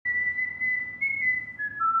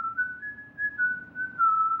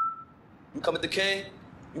You come at the king,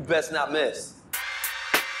 you best not miss.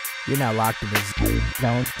 You're now locked in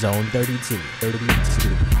the zone 32.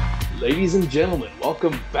 Ladies and gentlemen,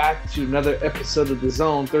 welcome back to another episode of the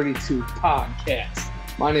Zone 32 podcast.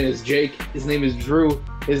 My name is Jake. His name is Drew.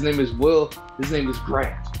 His name is Will. His name is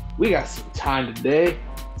Grant. We got some time today,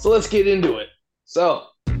 so let's get into it. So,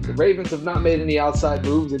 the Ravens have not made any outside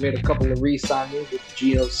moves. They made a couple of re-signings with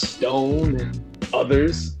Geno Stone and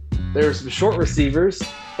others. There are some short receivers,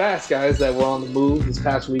 fast guys that were on the move this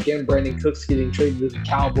past weekend. Brandon Cooks getting traded to the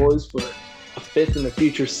Cowboys for a fifth and a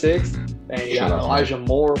future sixth. And you got Elijah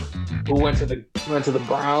Moore, who went to the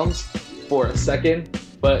Browns for a second.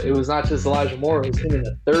 But it was not just Elijah Moore, it was him in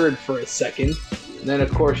the third for a second. And then, of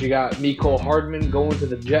course, you got Mecole Hardman going to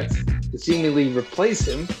the Jets to seemingly replace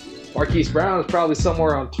him. Marquise Brown is probably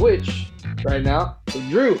somewhere on Twitch right now. So,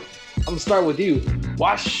 Drew, I'm going to start with you.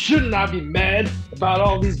 Why shouldn't I be mad about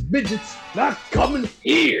all these midgets not coming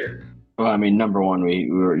here? Well, I mean, number one,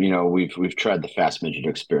 we've tried the fast midget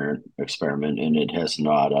experiment, and it has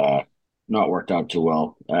not worked out too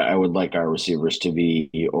well. I would like our receivers to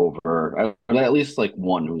be over, at least like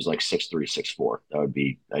one who's like 6'3", 6'4". That would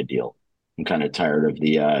be ideal. I'm kind of tired of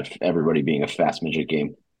the everybody being a fast midget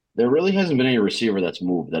game. There really hasn't been any receiver that's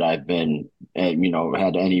moved that I've been,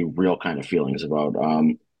 had any real kind of feelings about.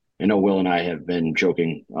 I know Will and I have been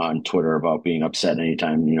joking on Twitter about being upset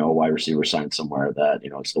anytime, a wide receiver signs somewhere that,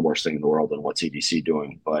 it's the worst thing in the world and what's EDC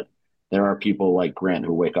doing. But there are people like Grant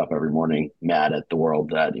who wake up every morning mad at the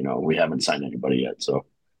world that, we haven't signed anybody yet. So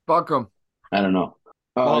fuck them. I don't know.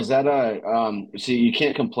 Is that see, you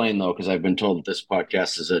can't complain though, because I've been told that this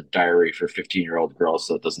podcast is a diary for 15-year-old girls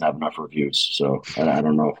that doesn't have enough reviews. So I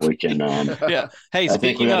don't know if we can. Yeah. Hey, I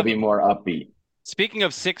think we got to be more upbeat. Speaking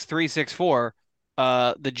of 6'3",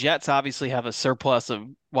 6'4", the Jets obviously have a surplus of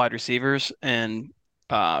wide receivers, and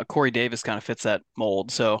Corey Davis kind of fits that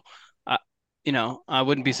mold. So, I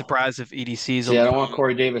wouldn't be surprised if EDC's. See, I don't want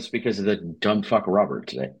Corey Davis because of the dumb fuck Robert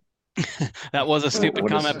today. That was a stupid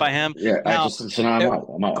comment by him. Yeah, now,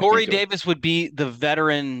 I'm out. Corey Davis would be the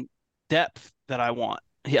veteran depth that I want.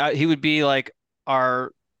 He would be like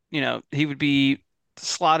he would be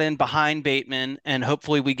slot in behind Bateman, and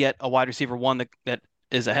hopefully we get a wide receiver one that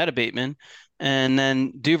is ahead of Bateman. And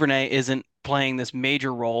then Duvernay isn't playing this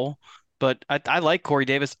major role, but I like Corey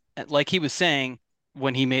Davis. Like he was saying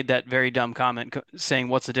when he made that very dumb comment, saying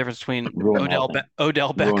what's the difference between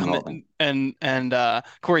Odell Beckham and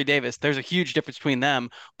Corey Davis. There's a huge difference between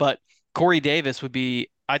them, but Corey Davis would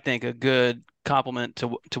be, I think, a good complement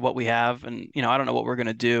to what we have. And I don't know what we're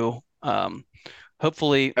gonna do.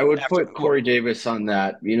 Hopefully, I would put Corey Davis on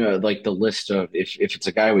that, like the list of if it's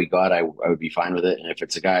a guy we got, I would be fine with it, and if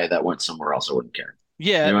it's a guy that went somewhere else, I wouldn't care.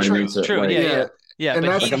 Yeah, true. And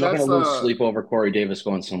but I'm not going to lose sleep over Corey Davis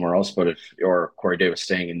going somewhere else, or Corey Davis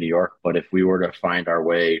staying in New York. But if we were to find our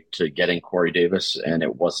way to getting Corey Davis and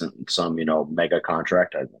it wasn't some mega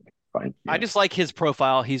contract, I'd be fine. I just like his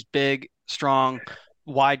profile. He's big, strong,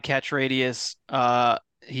 wide catch radius.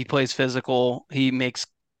 He plays physical. He makes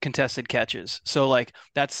contested catches. So like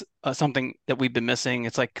that's something that we've been missing.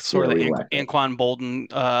 It's like sort of the Anquan Bolden,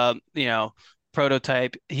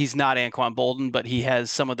 prototype. He's not Anquan Bolden, but he has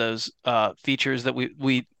some of those features that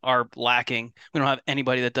we are lacking. We don't have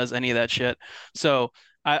anybody that does any of that shit. So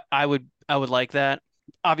I would like that.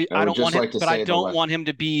 I don't want him, but I don't want him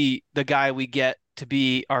to be the guy we get to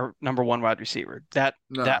be our number one wide receiver. That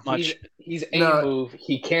much. He's a move.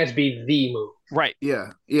 He can't be the move. Right.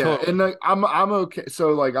 Yeah. Totally. And like, I'm okay.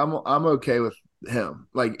 So like I'm okay with him.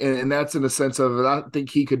 Like, and that's in the sense of I think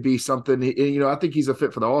he could be something. I think he's a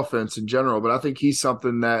fit for the offense in general, but I think he's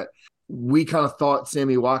something that we kind of thought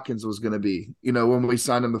Sammy Watkins was going to be. when we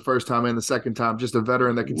signed him the first time and the second time, just a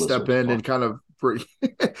veteran that can step in and kind of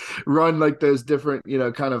run like those different,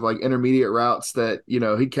 kind of like intermediate routes that,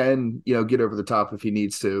 he can, get over the top if he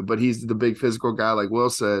needs to, but he's the big physical guy. Like Will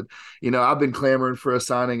said, I've been clamoring for a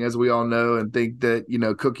signing, as we all know, and think that,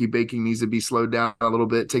 cookie baking needs to be slowed down a little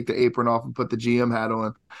bit, take the apron off and put the GM hat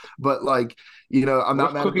on. But like, I'm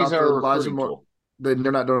not mad about Elijah Moore. They're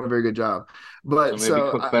not doing a very good job, but maybe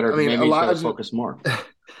cook better. Maybe Elijah focus more.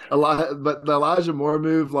 But the Elijah Moore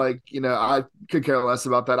move, like, I could care less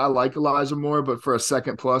about that. I like Elijah Moore, but for a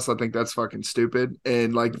second plus, I think that's fucking stupid.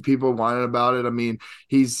 And like people whining about it. I mean,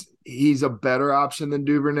 he's a better option than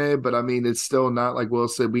Duvernay, but I mean, it's still not like Will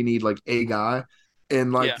said. We need like a guy,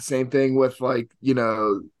 and like the same thing with like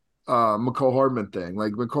McCole Hardman thing.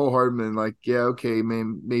 Like McCole Hardman, like, yeah, okay,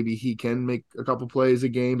 man, maybe he can make a couple plays a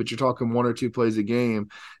game, but you're talking 1 or 2 plays a game,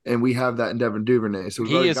 and we have that in Devin Duvernay. So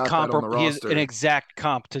we've He already is got that on the he is an roster. exact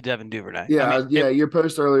comp to Devin Duvernay. I Yeah, mean, yeah, your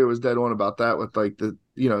post earlier was dead on about that with like the,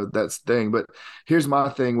 that's the thing. But here's my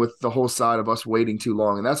thing with the whole side of us waiting too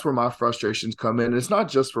long. And that's where my frustrations come in. And it's not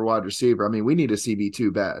just for wide receiver. I mean, we need a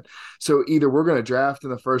CB2 bad. So either we're going to draft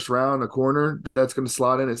in the first round a corner that's going to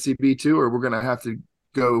slot in at CB2, or we're going to have to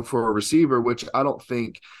go for a receiver, which I don't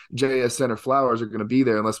think JSN or Flowers are going to be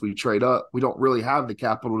there unless we trade up. We don't really have the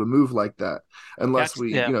capital to move like that unless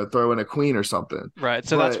we, throw in a queen or something. Right.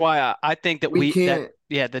 So that's why I think that we can't.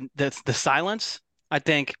 The silence, I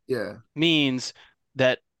think, yeah, means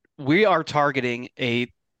that we are targeting a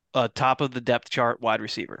top of the depth chart wide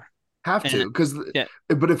receiver. Have to, because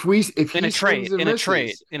but if he in a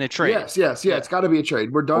trade, yes, it's got to be a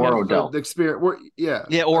trade. We're done with the experience.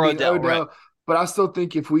 Odell. But I still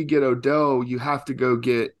think if we get Odell, you have to go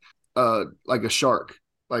get like a Shark,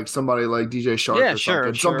 like somebody like DJ Shark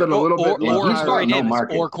something a little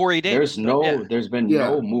bit or Corey Davis. There's been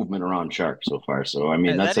no movement around Shark so far. So I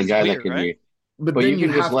mean, that's a guy that could be. But then you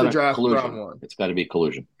have to draft round one. It's got to be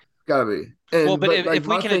collusion. Gotta be. If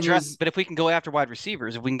we can address, but if we can go after wide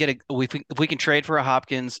receivers, if we can if we can trade for a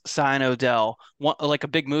Hopkins, sign Odell, like a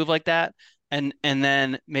big move like that, and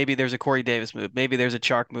then maybe there's a Corey Davis move, maybe there's a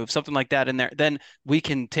Chark move, something like that in there, then we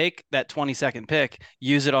can take that 22nd pick,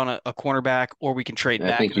 use it on a cornerback, or we can trade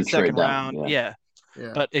back in the second round. Yeah.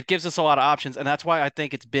 But it gives us a lot of options, and that's why I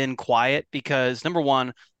think it's been quiet, because number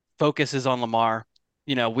one, focus is on Lamar.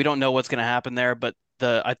 We don't know what's going to happen there, but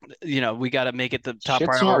we got to make it the top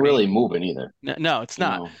priority. It's not really moving either. No, it's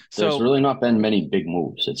not. There's really not been many big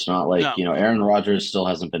moves. It's not like, Aaron Rodgers still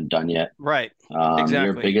hasn't been done yet. Right. Exactly.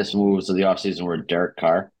 Your biggest moves of the offseason were Derek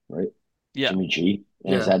Carr, right? Yeah. Jimmy G.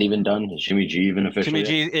 Is that even done? Is Jimmy G even official? Jimmy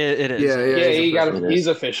G, it is. He's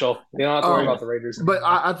official. You don't have to worry about the Raiders. But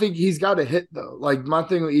I think he's got to hit, though. Like, my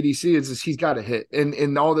thing with EDC is he's got to hit.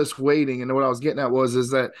 And all this waiting, and what I was getting at is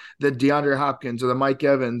that the DeAndre Hopkins or the Mike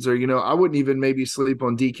Evans, or, I wouldn't even maybe sleep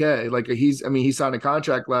on DK. Like, he signed a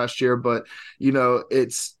contract last year, but,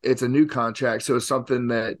 it's a new contract. So it's something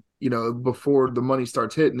that, before the money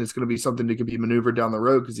starts hitting, it's going to be something that could be maneuvered down the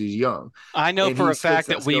road because he's young. I know for a fact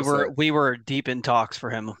that we were deep in talks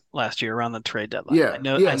for him last year around the trade deadline. Yeah,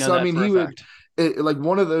 he would. Like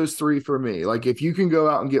one of those three for me. Like if you can go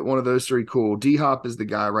out and get one of those three, cool. D Hop is the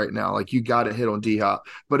guy right now. Like you got to hit on D Hop.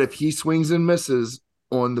 But if he swings and misses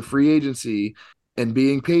on the free agency and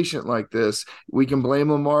being patient like this, we can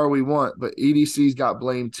blame Lamar we want, but EDC's got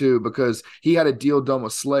blamed too because he had a deal done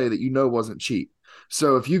with Slay that wasn't cheap.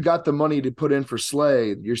 So if you got the money to put in for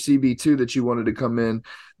Slay, your CB2 that you wanted to come in,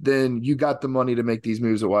 then you got the money to make these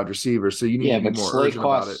moves at wide receiver. So you need to be more Slay urgent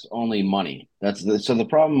about it. costs only money. So the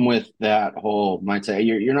problem with that whole mindset,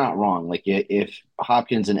 you're not wrong. Like if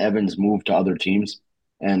Hopkins and Evans move to other teams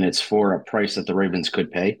and it's for a price that the Ravens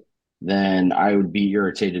could pay, then I would be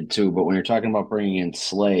irritated too. But when you're talking about bringing in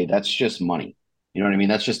Slay, that's just money. You know what I mean?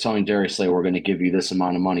 That's just telling Darius Slay, we're going to give you this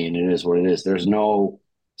amount of money, and it is what it is. There's no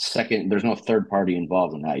third party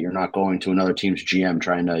involved in that. You're not going to another team's GM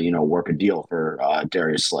trying to, work a deal for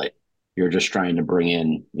Darius Slay. You're just trying to bring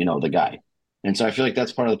in, the guy. And so I feel like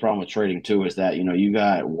that's part of the problem with trading too, is that, you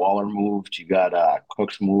got Waller moved, you got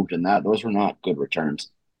Cooks moved, and those were not good returns.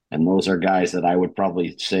 And those are guys that I would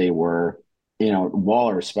probably say were,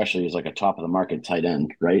 Waller especially is like a top of the market tight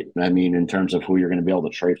end, right? I mean, in terms of who you're going to be able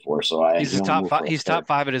to trade for. So he's top five. He's top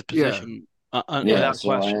five at his position. Without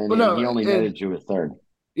question. He only netted you a third.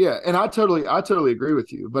 Yeah, and I totally agree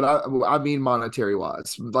with you, but I mean monetary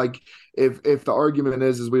wise. Like if the argument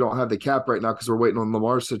is we don't have the cap right now because we're waiting on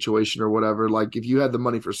Lamar's situation or whatever. Like if you had the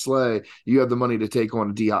money for Slay, you have the money to take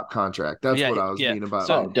on a D-Hop contract. That's what I was meaning about.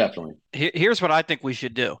 So definitely. Here's what I think we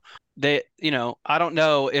should do. I don't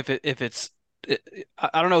know if it's.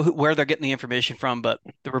 I don't know where they're getting the information from, but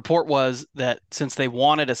the report was that since they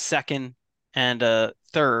wanted a second and a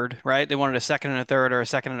third, right? They wanted a second and a third, or a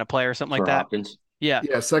second and a player, or something like that. Hopkins.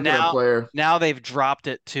 Yeah, second and player. Now they've dropped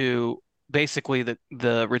it to basically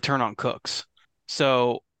the return on Cooks.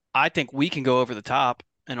 So I think we can go over the top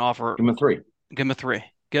and offer. Give him a three. Give him a three.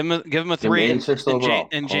 Give him a three.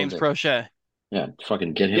 And James Prochet. Yeah,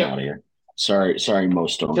 fucking get him out of here. Sorry, Mo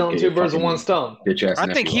Stone. Killing two birds with one stone.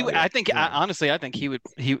 Honestly, I think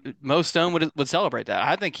Mo Stone would celebrate that.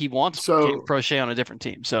 I think he wants James Prochet on a different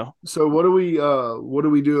team. So what do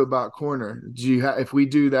we do about corner? If we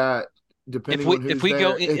do that? Depending on who's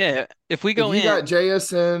there. If you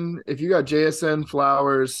got JSN,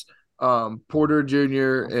 Flowers, Porter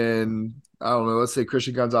Jr. and I don't know. Let's say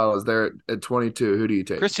Christian Gonzalez there at 22. Who do you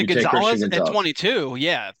take? Christian You take Christian Gonzalez at Gonzalez. 22.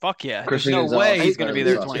 Yeah, fuck yeah. There's Christian no Gonzalez way he's is going to better be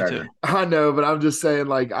than there at Sauce 22. Gardner. I know, but I'm just saying,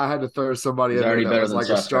 like, I had to throw somebody He's in there already that better was than like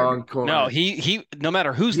a Sauce strong Gardner. corner. No, he no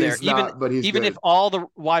matter who's there, He's not, but he's even good. if all the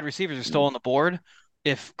wide receivers are still on the board,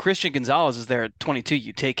 if Christian Gonzalez is there at 22,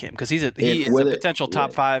 you take him because he is a potential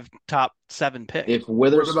top 5, top 7 pick. If What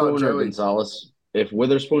about Witherspoon or Joey? Gonzalez, if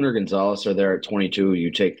Witherspoon or Gonzalez are there at 22,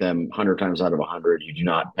 you take them 100 times out of 100. You do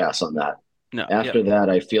not pass on that. No, After that,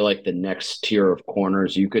 I feel like the next tier of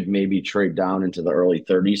corners, you could maybe trade down into the early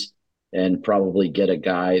 30s and probably get a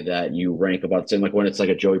guy that you rank about the same, like when it's like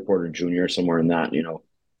a Joey Porter Jr. somewhere in that,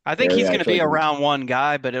 I think he's area. going to be like a round 1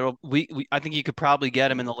 guy, but I think you could probably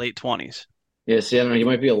get him in the late 20s. Yeah, see, I don't know. He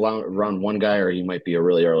might be a round 1 guy, or he might be a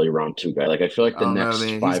really early round 2 guy. Like I feel like I the don't know, next man.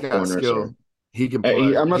 He's 5 got corners skill. are. He can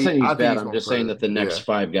play. I'm not saying he's I think bad. he's I'm gonna just saying play. that the next Yeah.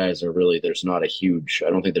 5 guys are really. There's not a huge.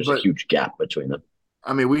 I don't think there's a But huge gap between them.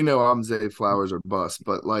 I mean, we know Amzay Flowers are bust,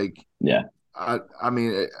 but like, Yeah. I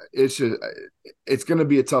mean, it's going to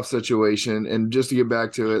be a tough situation. And just to get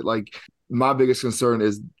back to it, like my biggest concern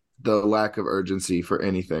is the lack of urgency for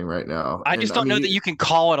anything right now. I just don't know that you can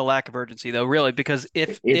call it a lack of urgency though, really, because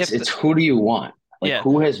it's who do you want? Like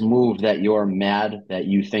who has moved that you're mad that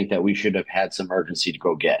you think that we should have had some urgency to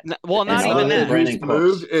go get? Well, not even that. Who's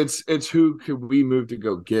moved? It's who could we move to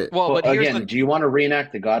go get? Well, but again, do you want to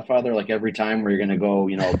reenact The Godfather like every time where you're going to go,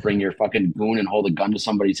 bring your fucking goon and hold a gun to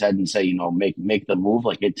somebody's head and say, make the move?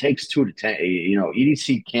 Like it takes 2 to 10.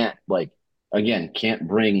 EDC can't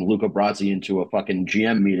bring Luca Brasi into a fucking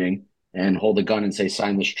GM meeting and hold a gun and say,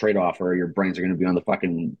 sign this trade offer, or your brains are going to be on the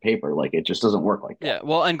fucking paper. Like it just doesn't work like that. Yeah.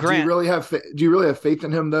 Well, and Grant, do you really have faith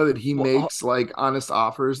in him though that he makes like honest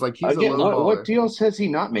offers? Like he's again, a low what deals has he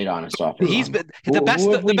not made honest offers? He's on? been the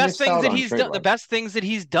best things that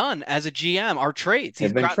he's done as a GM are trades.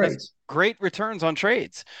 He's got great returns on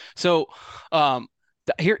trades. So,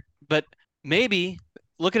 but maybe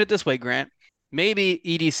look at it this way, Grant. Maybe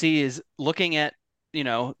EDC is looking at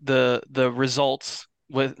the results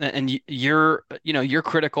and you're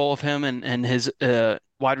critical of him and his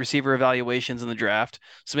wide receiver evaluations in the draft.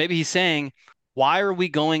 So maybe he's saying, why are we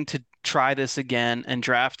going to try this again and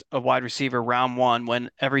draft a wide receiver round 1 when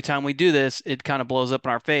every time we do this, it kind of blows up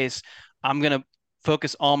in our face? I'm going to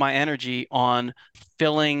focus all my energy on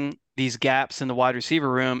filling these gaps in the wide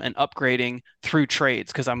receiver room and upgrading through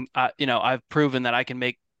trades because I've proven that I can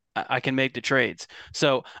make the trades.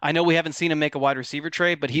 So I know we haven't seen him make a wide receiver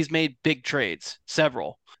trade, but he's made big trades,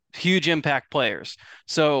 several huge impact players.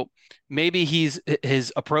 So maybe his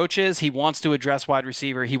approach is he wants to address wide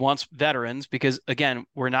receiver. He wants veterans because again,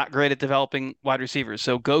 we're not great at developing wide receivers.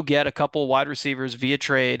 So go get a couple wide receivers via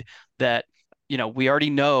trade that, we already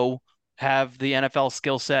know have the NFL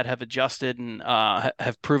skill set, have adjusted and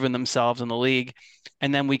have proven themselves in the league.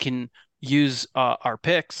 And then we can use our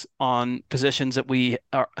picks on positions that we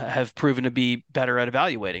have proven to be better at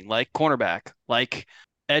evaluating, like cornerback, like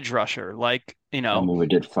edge rusher, like I mean, we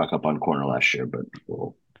did fuck up on corner last year, but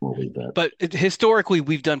we'll leave that. But historically,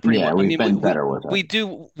 we've done pretty well. We've been better with it. We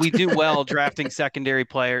do well drafting secondary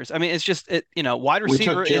players. I mean, it's just wide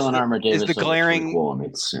receiver is the glaring.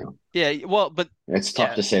 Yeah, well, but it's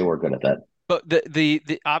tough to say we're good at that. But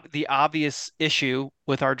the obvious issue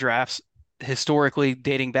with our drafts historically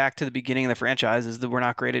dating back to the beginning of the franchise is that we're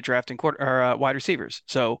not great at drafting wide receivers.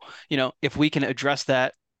 So, if we can address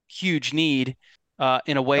that huge need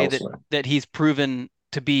in a way that he's proven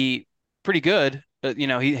to be pretty good,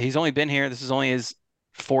 he's only been here. This is only his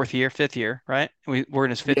 5th year, right? We're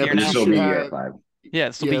in his 5th year now. This will be year 5. Yeah,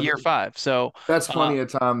 this will be year 5. So that's plenty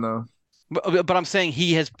of time though. But I'm saying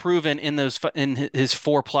he has proven in his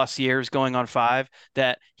 4+ years going on 5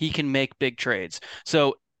 that he can make big trades.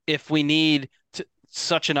 So if we need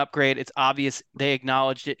such an upgrade, it's obvious they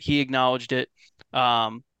acknowledged it. He acknowledged it.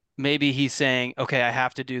 Maybe he's saying, okay, I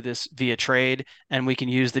have to do this via trade and we can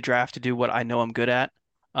use the draft to do what I know I'm good at.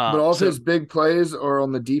 But all his big plays are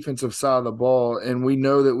on the defensive side of the ball, and we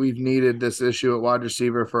know that we've needed this issue at wide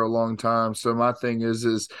receiver for a long time. So my thing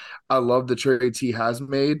is I love the trades he has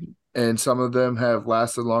made, and some of them have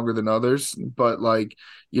lasted longer than others. But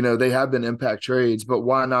they have been impact trades. But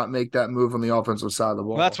why not make that move on the offensive side of the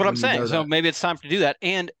ball? Well, that's what I'm saying. So maybe it's time to do that.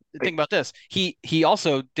 And think about this: he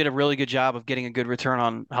also did a really good job of getting a good return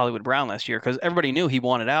on Hollywood Brown last year because everybody knew he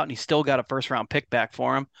wanted out, and he still got a 1st-round pick back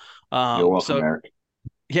for him. You're welcome, Eric.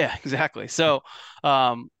 Yeah, exactly. So,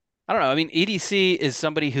 I don't know. I mean, EDC is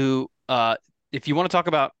somebody who, if you want to talk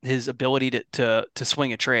about his ability to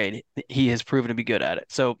swing a trade, he has proven to be good at it.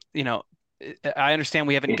 So, I understand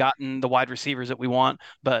we haven't It, gotten the wide receivers that we want,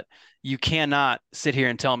 but you cannot sit here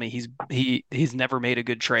and tell me he's never made a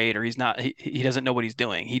good trade or he doesn't know what he's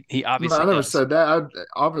doing. He No, I obviously never does. said that.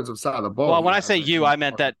 Offensive side of the ball, Well, he when I say hasn't. you, I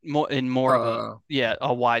meant that more of a Uh, yeah,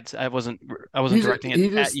 a wide. I wasn't he's directing it he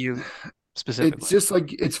at just you it's specifically. just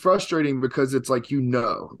like it's frustrating because it's like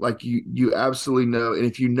like you absolutely know, and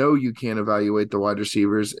if you know you can't evaluate the wide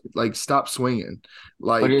receivers, like stop swinging.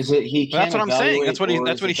 but Like, is it he Well, that's can't what I'm saying. evaluate, or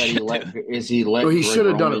That's is what he it that he should do. let is he well, let he Greg should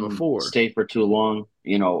have done it Roman before. stay for too long?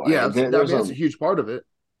 Yeah, There's that's a a huge part of it.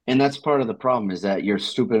 and that's part of the problem is that you're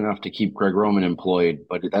stupid enough to keep Greg Roman employed,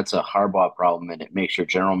 but that's a Harbaugh problem, and it makes your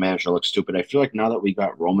general manager look stupid. I feel like now that we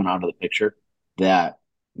got Roman out of the picture, that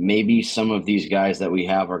maybe some of these guys that we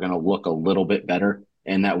have are going to look a little bit better,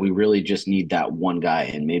 and that we really just need that one guy,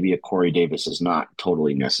 and maybe a Corey Davis is not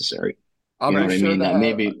totally necessary. I'll You know be what I sure mean? to That have.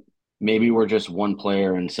 maybe we're just one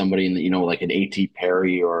player and somebody in the like an A.T.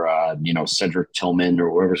 Perry or Cedric Tillman or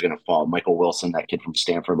whoever's going to fall, Michael Wilson, that kid from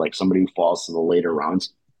Stanford, like somebody who falls to the later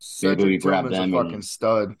rounds. Maybe we Cedric grab Tillman's a them fucking and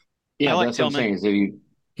stud. I yeah, but like that's what I'm Tillman. saying is that you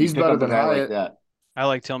He's pick better up a than guy like Hyatt. that. I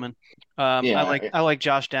like Tillman. Yeah, I like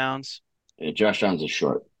Josh Downs. Josh Downs is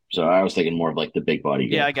short, so I was thinking more of like the big body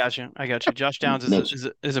Yeah, guy. I got you. I got you. Josh Downs That's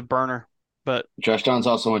is a burner, but Josh Downs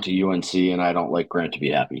also went to UNC, and I don't like Grant to be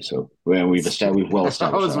happy. So we've well I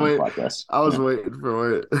established was that on the waiting. podcast. I was Yeah. waiting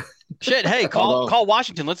for it. shit. Hey, Although call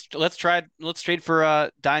Washington. Let's trade for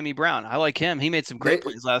Dimey Brown. I like him. He made some they great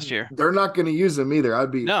plays last year. they're not going to use him either.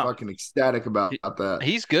 I'd be No, fucking ecstatic about he, that.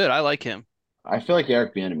 he's good. I like him. I feel like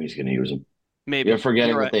Eric Bieniemy is going to use him. You're Maybe you're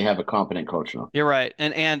forgetting that right. they have a competent coach now. You're right.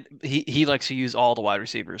 And he likes to use all the wide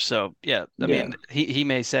receivers. So yeah, I Yeah, mean he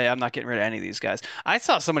may say I'm not getting rid of any of these guys. I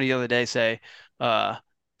saw somebody the other day say uh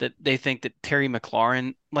that they think that Terry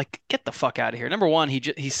McLaurin, like, get the fuck out of here. Number one,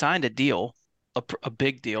 he signed a deal, a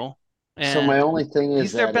big deal, so my and only thing is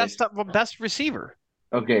he's their that if best receiver.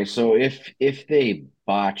 okay, so if they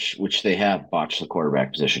botch, which they have botched the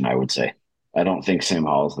quarterback position, I would say. I don't think Sam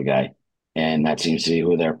Howell's the guy. And that seems to be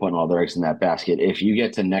who they're putting all their eggs in that basket. If you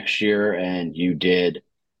get to next year and you did,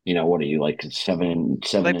 what are you like They seven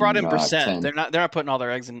brought and in Brissett. 10? They're not putting all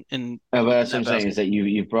their eggs But in that's what that I'm saying is basket. that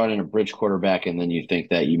you've brought in a bridge quarterback and then you think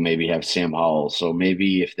that you maybe have Sam Howell. So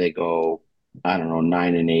maybe if they go, I don't know,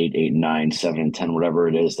 9-8, 8-9, 7-10, whatever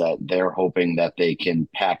it is, that they're hoping that they can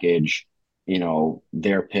package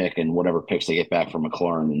their pick and whatever picks they get back from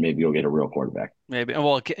McLaurin, and maybe you'll get a real quarterback. Maybe.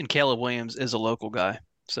 Well, and Caleb Williams is a local guy.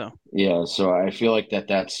 So Yeah, so I feel like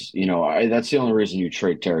that's the only reason you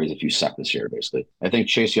trade Terry is if you suck this year, basically. I think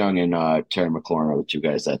Chase Young and Terry McLaurin are the two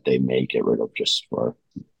guys that they may get rid of just for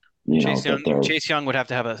that they're. Chase Young would have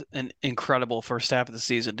to have an incredible first half of the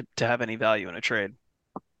season to have any value in a trade.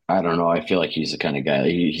 I don't know. I feel like he's the kind of guy.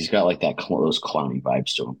 He's got like those clowny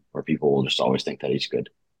vibes to him, where people will just always think that he's good.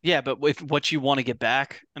 Yeah, but with what you want to get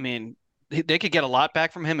back, I mean, they could get a lot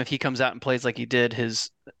back from him if he comes out and plays like he did his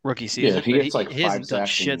rookie Yeah, season. if he But gets like he five hasn't done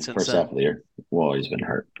sacks in shit the since first half then. of the year, well, he's been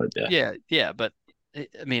hurt, but yeah, Yeah, but I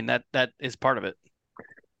mean that is part of it.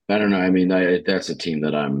 I don't know. I mean, that's a team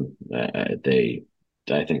that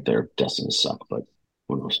I think they're destined to suck, but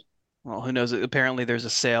who knows? Well, who knows? Apparently, there's a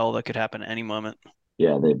sale that could happen at any moment.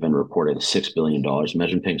 Yeah, they've been reported $6 billion.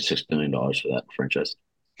 Imagine paying $6 billion for that franchise.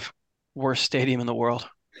 Worst stadium in the world.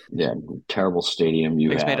 Yeah, terrible stadium.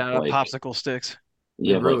 You It's made have out of popsicle sticks.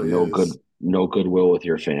 you It have like really is. no goodwill with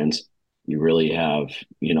your fans. You really have,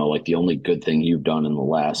 like the only good thing you've done in the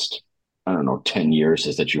last, I don't know, 10 years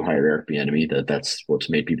is that you hired Eric Bieniemy. That's what's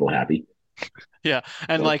made people happy. Yeah,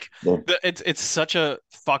 and So, like the- it's such a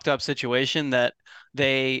fucked up situation that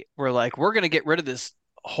they were like, we're gonna get rid of this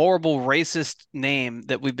horrible racist name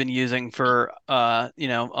that we've been using for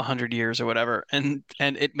 100 years or whatever, and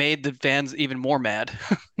it made the fans even more mad.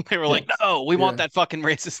 They were yeah, like, no, we want Yeah. that fucking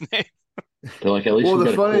racist name. they're like, at least Well, we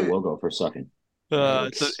the got a cool funny, logo for sucking.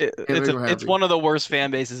 can't make them It's happy. one of the worst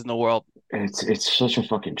fan bases in the world. It's such a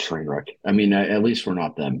fucking train wreck. I mean, at least we're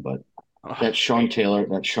not them, but Ugh. That Sean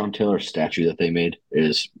Taylor statue that they made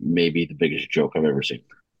is maybe the biggest joke I've ever seen.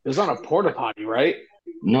 It was on a porta potty, right?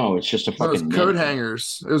 No, it's just a No, it's fucking coat mannequin.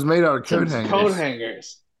 hangers. It was made out of coat It's hangers. Coat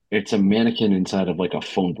hangers. It's a mannequin inside of like a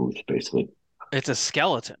phone booth, basically. It's a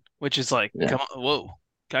skeleton, which is like, Yeah, come on, whoa,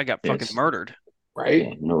 guy got fucking it's murdered. Right?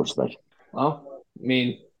 yeah, no respect. Well, I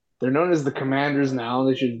mean, they're known as the Commanders now.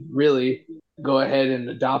 They should really go ahead and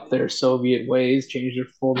adopt their Soviet ways, change their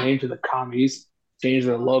full name to the Commies, change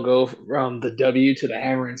their logo from the W to the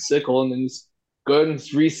hammer and sickle, and then just go ahead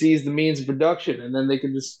and re-seize the means of production, and then they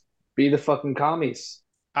can just be the fucking Commies.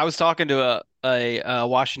 I was talking to a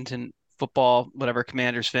Washington football, whatever,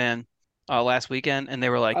 Commanders fan last weekend, and they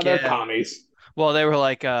were like, Oh, they're yeah, Commies. well, they were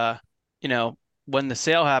like, when the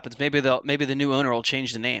sale happens, maybe the new owner will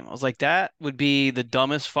change the name. I was like, that would be the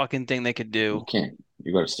dumbest fucking thing they could do. You can't.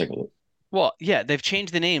 You got to stick with it. Well, yeah, they've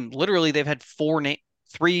changed the name. Literally, they've had three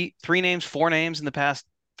names, four names in the past,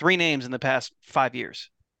 three names in the past 5 years.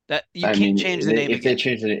 That you I can't mean, change the name again. if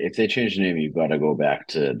they change the name, you've got to go back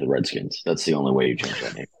to the Redskins. That's the only way you change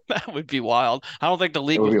that name. That would be wild. I don't think the It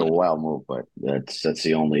league would would be a let. wild move, but that's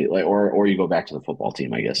the only like, or you go back to the football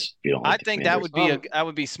team, I guess. If you don't I like the think that Commanders.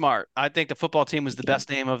 would be smart. I think the football team was the best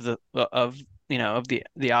name of the Well, options.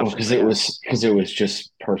 because it was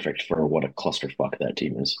just perfect for what a clusterfuck that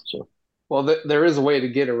team is. So Well, there is a way to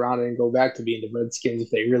get around it and go back to being the Redskins if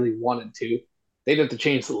they really wanted to. They'd have to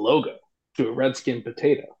change the logo to a Redskin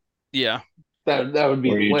potato. Yeah. That would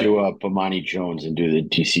be or the you way. do a Bomani Jones and do the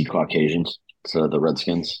DC Caucasians instead of the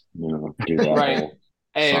Redskins. Do that Right. whole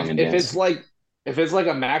Hey, song and if dance. if it's like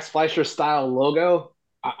a Max Fleischer style logo,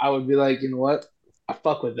 I would be like, you know what? I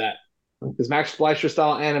fuck with that. Because Max Fleischer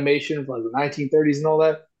style animation from like the 1930s and all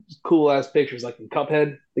that, cool ass pictures like in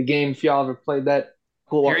Cuphead, the game. If y'all ever played that,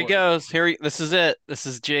 cool Here he artwork. goes. This is it. This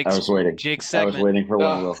is I was waiting. Jake's I was segment. waiting for No.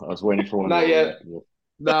 one. Will. I was waiting for one. Not Will. yet.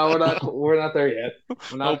 No, we're not there yet.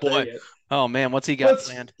 We're not Oh boy. there yet. Oh man, what's he got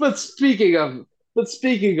planned? But speaking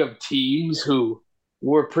of teams who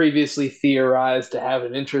were previously theorized to have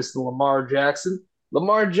an interest in Lamar Jackson's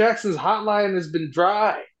hotline has been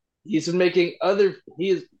dry. He's been making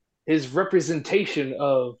his representation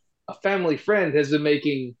of a family friend has been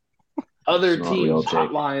making other It's not real, teams' Jake.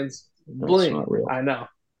 hotlines That's bling. not real. I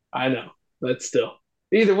know, but still,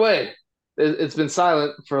 either way, it's been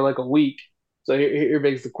silent for like a week. So here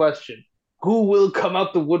begs the question: who will come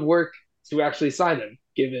out the woodwork to actually sign him,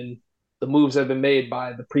 given the moves that have been made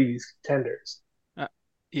by the previous contenders?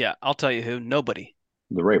 Yeah, I'll tell you who. Nobody.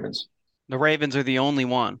 The Ravens. The Ravens are the only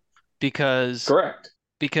one because Correct.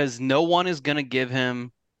 no one is going to give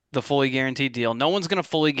him the fully guaranteed deal. No one's going to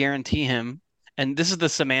fully guarantee him. And this is the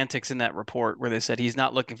semantics in that report where they said he's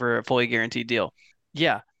not looking for a fully guaranteed deal.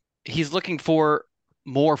 Yeah, he's looking for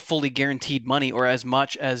more fully guaranteed money or as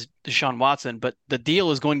much as Deshaun Watson, but the deal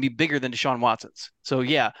is going to be bigger than Deshaun Watson's. So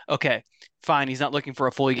yeah, okay, fine. He's not looking for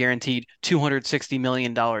a fully guaranteed $260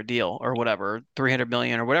 million deal or whatever, 300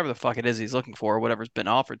 million or whatever the fuck it is he's looking for, or whatever's been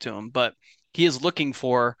offered to him. But he is looking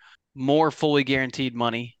for more fully guaranteed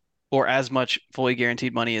money or as much fully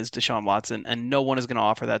guaranteed money as Deshaun Watson, and no one is going to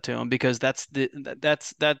offer that to him because that's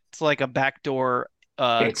like a backdoor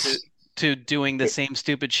to doing the same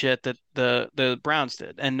stupid shit that the Browns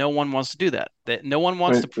did, and no one wants to do that. No one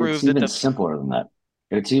wants to prove it's that even simpler than that.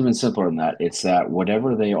 It's even simpler than that. It's that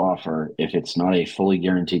whatever they offer, if it's not a fully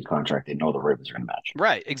guaranteed contract, they know the Ravens are going to match.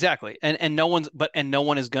 Right, exactly. And no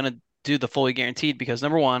one is going to do the fully guaranteed because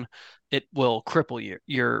number one, it will cripple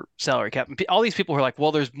your salary cap. And all these people who are like,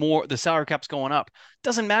 well, there's more, the salary cap's going up.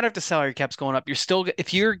 Doesn't matter if the salary cap's going up.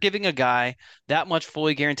 If you're giving a guy that much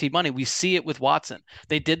fully guaranteed money, we see it with Watson.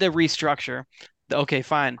 They did the restructure. Okay,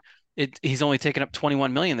 fine. He's only taken up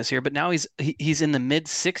 21 million this year, but now he's in the mid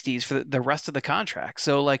 60s for the rest of the contract.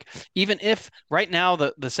 So like, even if right now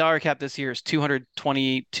the salary cap this year is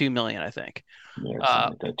 222 million, I think. Yeah,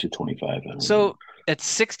 something like that, 225. So at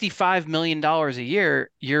 $65 million a year,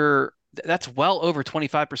 that's well over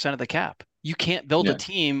 25% of the cap. You can't build a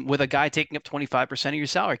team with a guy taking up 25% of your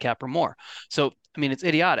salary cap or more. So, I mean, it's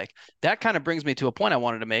idiotic. That kind of brings me to a point I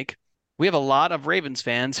wanted to make. We have a lot of Ravens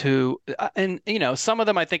fans who, and some of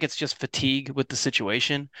them I think it's just fatigue with the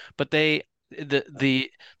situation, but there's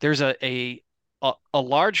a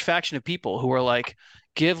large faction of people who are like,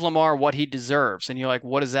 give Lamar what he deserves. And you're like,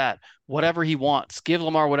 what is that? Whatever he wants. Give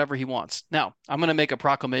Lamar whatever he wants. Now, I'm going to make a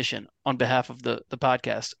proclamation on behalf of the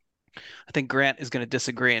podcast. I think Grant is going to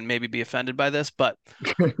disagree and maybe be offended by this, but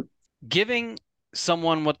giving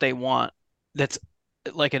someone what they want, that's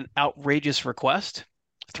like an outrageous request.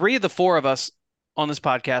 3 of the 4 of us on this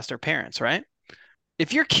podcast are parents, right?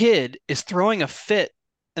 If your kid is throwing a fit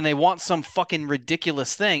and they want some fucking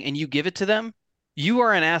ridiculous thing and you give it to them, you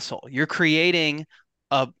are an asshole. You're creating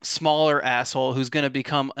a smaller asshole who's going to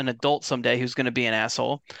become an adult someday who's going to be an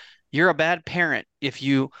asshole. You're a bad parent if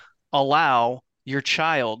you allow your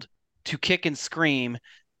child to kick and scream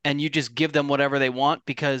and you just give them whatever they want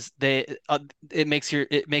because it makes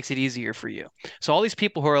it easier for you. So all these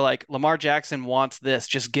people who are like, Lamar Jackson wants this,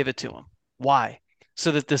 just give it to him. Why?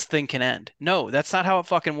 So that this thing can end. No, that's not how it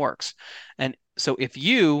fucking works. And so if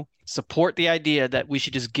you support the idea that we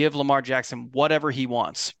should just give Lamar Jackson whatever he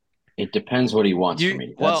wants. It depends what he wants from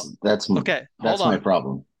me. That's my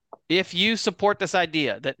problem. If you support this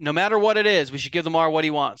idea that no matter what it is, we should give Lamar what he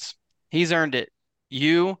wants, he's earned it.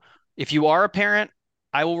 If you are a parent,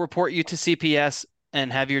 I will report you to CPS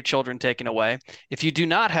and have your children taken away. If you do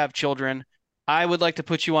not have children, I would like to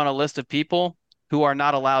put you on a list of people who are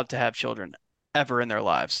not allowed to have children ever in their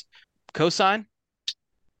lives. Cosign?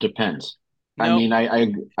 Depends. I No. mean,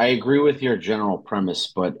 I agree with your general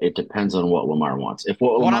premise, but it depends on what Lamar wants. If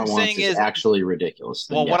what What Lamar I'm wants saying is is, actually ridiculous,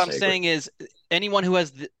 then well, what yes, I'm I agree. saying is anyone who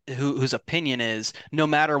has whose opinion is, no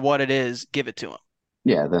matter what it is, give it to him.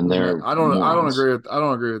 Yeah, then Yeah, they're I morons.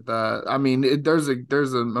 don't agree with that. I mean, there's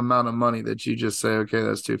an amount of money that you just say, okay,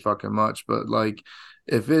 that's too fucking much. But like,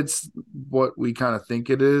 if it's what we kind of think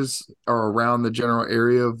it is, or around the general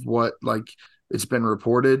area of what like it's been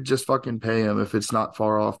reported, just fucking pay him if it's not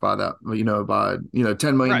far off by that, by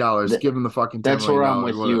 $10 million Right. dollars. Give him the fucking $10 That's where million I'm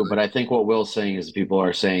dollars, with you, whatever. but I think what Will's saying is people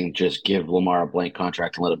are saying just give Lamar a blank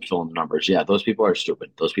contract and let him fill in the numbers. Yeah, those people are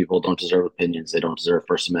stupid. Those people don't deserve opinions. They don't deserve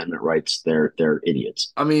First Amendment rights. They're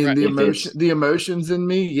idiots. I mean, Right. the If emotion, it's the emotions in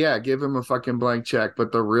me, yeah, give him a fucking blank check.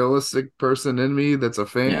 But the realistic person in me that's a yeah,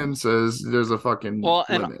 fan says there's a fucking Well,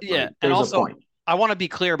 and limit. yeah, Like, and there's a also point. I want to be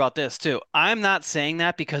clear about this too. I'm not saying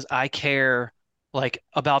that because I care like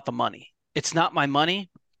about the money. It's not my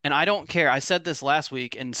money, and I don't care. I said this last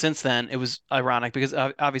week, and since then it was ironic because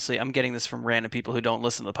obviously I'm getting this from random people who don't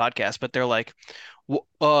listen to the podcast, but they're like, We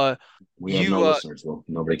have you no listeners. Well,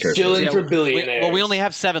 nobody cares for Chilling yeah, us. for we only billionaires.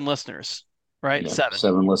 have 7 listeners, right? Yeah, 7.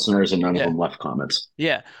 7 listeners and none of Yeah. them left comments.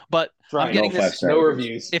 Yeah, but I'm Right. No getting five this. star No reviews.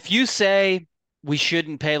 reviews. If you say we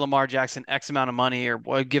shouldn't pay Lamar Jackson X amount of money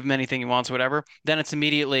or give him anything he wants, whatever, then it's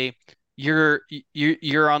immediately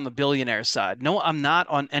you're on the billionaire side. No, I'm not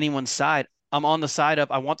on anyone's side. I'm on the side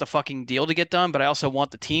of I want the fucking deal to get done, but I also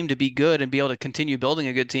want the team to be good and be able to continue building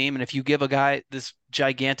a good team. And if you give a guy this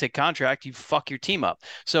gigantic contract, you fuck your team up.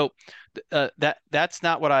 So that's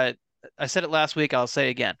not what I said it last week. I'll say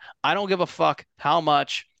it again. I don't give a fuck how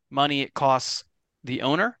much money it costs the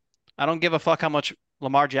owner. I don't give a fuck how much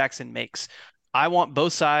Lamar Jackson makes. I want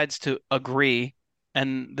both sides to agree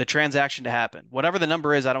and the transaction to happen. Whatever the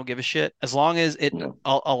number is, I don't give a shit. As long as it No.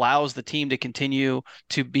 allows the team to continue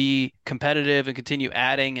to be competitive and continue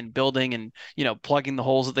adding and building and plugging the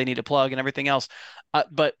holes that they need to plug and everything else.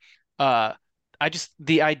 But I just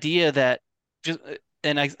the idea that just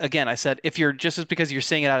and I said if you're just as because you're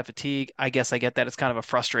saying it out of fatigue, I guess I get that it's kind of a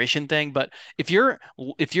frustration thing. But if you're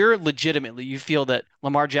legitimately you feel that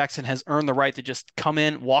Lamar Jackson has earned the right to just come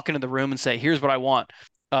in, walk into the room and say, "Here's what I want,"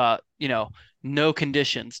 uh, you know, no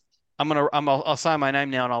conditions. I'll sign my name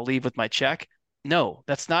now and I'll leave with my check. No,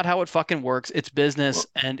 that's not how it fucking works. It's business,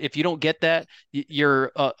 Well, and if you don't get that,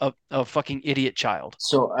 you're a fucking idiot child.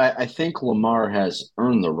 so I think Lamar has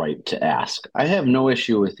earned the right to ask. I have no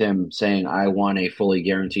issue with him saying, "I want a fully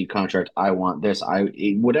guaranteed contract. I want this.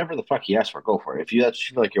 Whatever the fuck he asks for, go for it. If you that's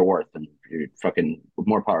feel like you're worth, then you're fucking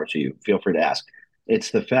more power to you. Feel free to ask."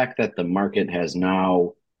 It's the fact that the market has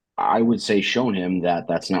now, I would say, shown him that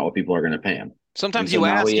that's not what people are going to pay him, and Sometimes so you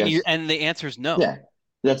now ask he and has. the answer is no. Yeah,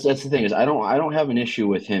 that's the thing is I don't have an issue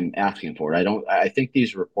with him asking for it. I think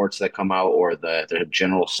these reports that come out or the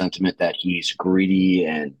general sentiment that he's greedy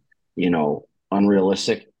and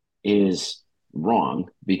unrealistic is wrong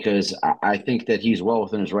because I think that he's well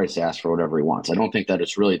within his rights to ask for whatever he wants. I don't think that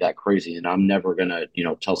it's really that crazy, and I'm never gonna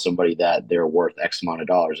tell somebody that they're worth X amount of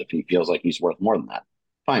dollars if he feels like he's worth more than that.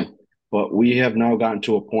 Fine, but we have now gotten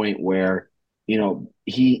to a point where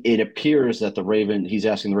it appears that he's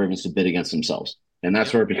asking the Ravens to bid against themselves. And that's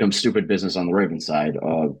Yep. where it becomes stupid business on the Ravens side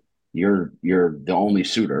of you're the only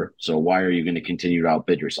suitor, so why are you going to continue to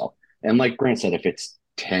outbid yourself? And like Grant said, if it's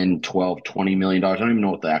 10, 12, $20 million, I don't even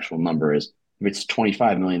know what the actual number is. If it's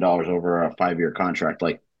 $25 million over a 5-year contract,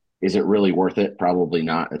 like is it really worth it? Probably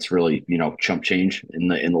not. It's really, chump change in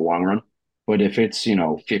the long run. But if it's,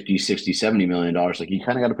 50, 60, $70 million, like you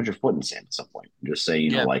kind of got to put your foot in the sand at some point and just say,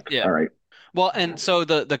 Yeah, like, yeah. all right, Well, and so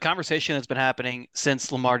the conversation that's been happening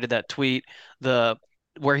since Lamar did that tweet, the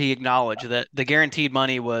where he acknowledged that the guaranteed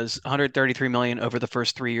money was 133 million over the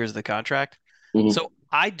first 3 years of the contract. mhm, So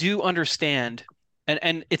I do understand,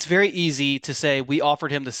 and it's very easy to say we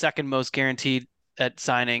offered him the second most guaranteed at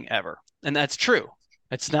signing ever, and that's true.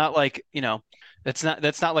 It's not like that's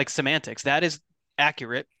not like semantics. That is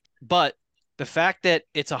accurate, but the fact that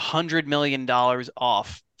it's $100 million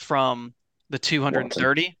off from the Watson,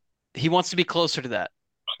 230, he wants to be closer to that.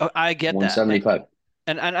 I get that, 175.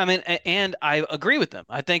 and I mean, and I agree with them.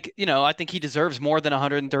 I think he deserves more than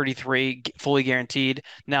 133 fully guaranteed.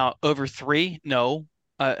 Now, over three, no.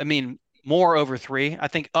 I mean, more over three. I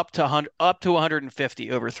think up to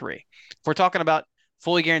 150 over three. If we're talking about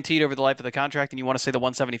fully guaranteed over the life of the contract, and you want to say the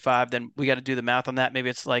 175, then we got to do the math on that. Maybe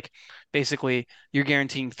it's like basically you're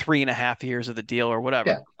guaranteeing 3.5 years of the deal or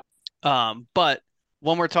whatever. Yeah. But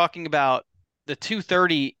when we're talking about the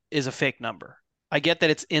 230 is a fake number. I get that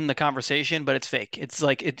it's in the conversation, but it's fake. It's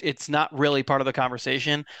like it's not really part of the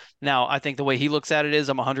conversation. Now, I think the way he looks at it is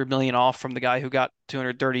I'm 100 million off from the guy who got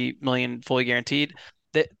 230 million fully guaranteed.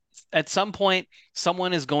 That at some point,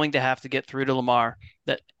 someone is going to have to get through to Lamar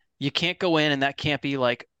that you can't go in and that can't be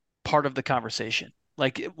like part of the conversation.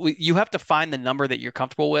 Like you have to find the number that you're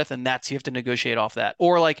comfortable with, and you have to negotiate off that.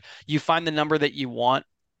 Or like you find the number that you want,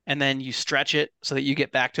 and then you stretch it so that you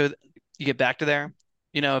get back to there.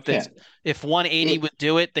 If 180 would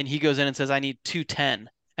do it, then he goes in and says I need 210,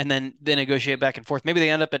 and then they negotiate back and forth. Maybe they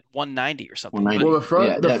end up at 190 or something. 190.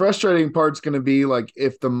 Well, the frustrating part's going to be like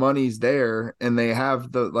if the money's there and they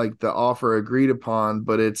have the offer agreed upon,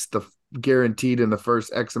 but it's the guaranteed in the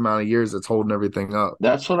first X amount of years that's holding everything up.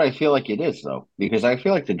 That's what I feel like it is, though, because I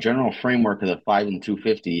feel like the general framework of the 5 and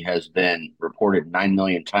 250 has been reported 9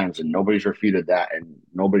 million times, and nobody's refuted that, and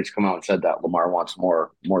nobody's come out and said that Lamar wants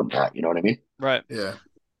more than that. You know what I mean? Right. Yeah.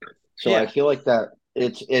 So I feel like that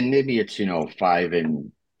maybe it's 5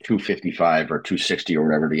 and 255 or 260 or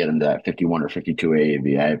whatever to get into that 51 or 52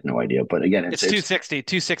 AAV. I have no idea, but again, it's 260.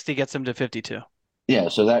 260 gets him to 52. Yeah,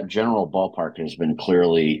 so that general ballpark has been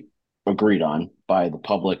clearly agreed on by the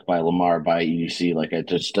public, by Lamar, by EDC. Like it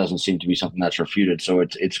just doesn't seem to be something that's refuted. So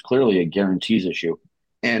it's clearly a guarantees issue.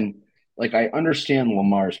 And like I understand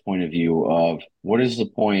Lamar's point of view of what is the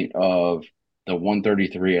point of the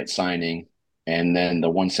 133 at signing and then the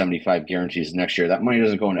 175 guarantees next year. That money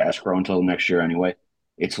doesn't go into escrow until next year anyway.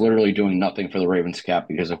 It's literally doing nothing for the Ravens cap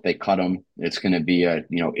because if they cut him, it's going to be a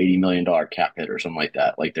 $80 million cap hit or something like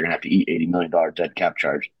that. Like they're going to have to eat $80 million dead cap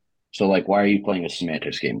charge. So like, why are you playing a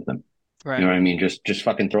semantics game with them? Right. You know what I mean? Just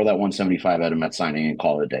fucking throw that 175 at him at signing and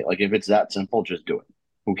call it a day. Like if it's that simple, just do it.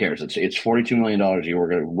 Who cares? It's $42 million a year.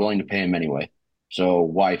 We're willing to pay him anyway. So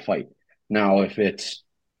why fight? Now, if it's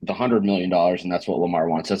the $100 million and that's what Lamar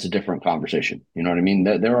wants, that's a different conversation. You know what I mean?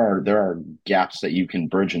 There are gaps that you can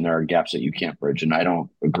bridge and there are gaps that you can't bridge. And I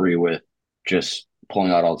don't agree with just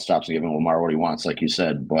pulling out all the stops and giving Lamar what he wants, like you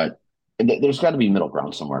said. But there's got to be middle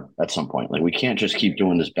ground somewhere at some point. Like we can't just keep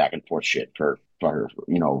doing this back and forth shit for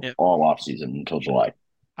all offseason until July.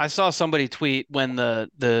 I saw somebody tweet when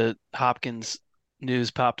the Hopkins news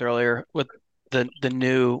popped earlier with the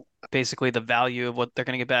new, basically the value of what they're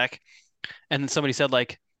going to get back, and then somebody said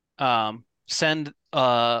like, send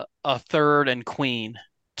a third and queen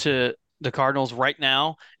to the Cardinals right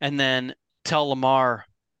now, and then tell Lamar,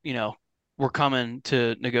 we're coming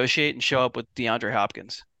to negotiate and show up with DeAndre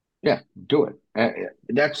Hopkins. Yeah, do it.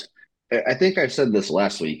 I think I said this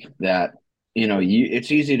last week that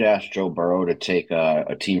it's easy to ask Joe Burrow to take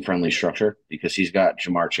a team-friendly structure because he's got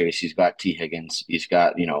Jamar Chase, he's got T. Higgins, he's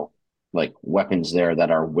got like weapons there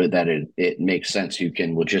that are with that it makes sense. You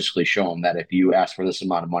can logistically show him that if you ask for this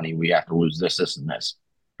amount of money, we have to lose this, this, and this.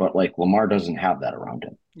 But like Lamar doesn't have that around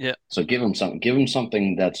him. Yeah. So give him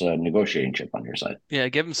something that's a negotiating chip on your side. Yeah,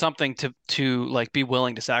 give him something to like be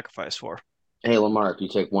willing to sacrifice for. Hey Lamar, if you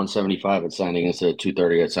take 175 at signing instead of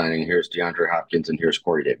 230 at signing, here's DeAndre Hopkins and here's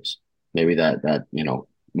Corey Davis. Maybe that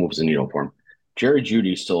moves the needle for him. Jerry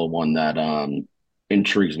Jeudy's still one that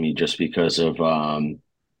intrigues me just because of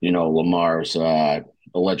Lamar's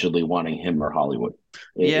allegedly wanting him or Hollywood.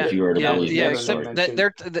 If you were to believe except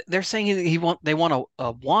they're saying they want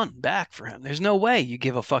a one back for him. There's no way you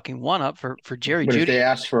give a fucking one up for Jerry Jeudy. If they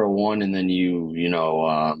ask for a one and then you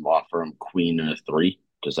offer him queen and a 3,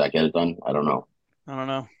 does that get it done? I don't know.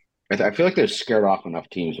 I feel like they're scared off enough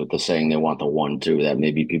teams with the saying they want the 1-2 that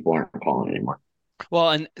maybe people aren't calling anymore.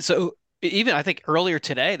 Well, and so even I think earlier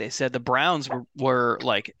today they said the Browns were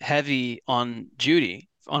like heavy on Jeudy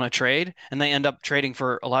on a trade, and they end up trading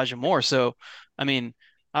for Elijah Moore. So, I mean,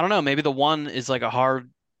 I don't know. Maybe the 1 is like a hard,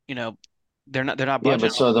 they're not budging. Yeah,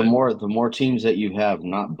 but so the more teams that you have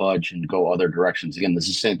not budge and go other directions. Again, this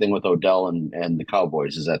is the same thing with Odell and the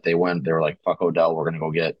Cowboys. Is that they were like, fuck Odell, we're gonna go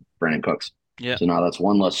get Brandon Cooks. Yeah. So now that's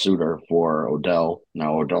one less suitor for Odell.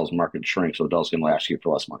 Now Odell's market shrinks. Odell's going to ask you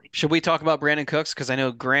for less money. Should we talk about Brandon Cooks? Because I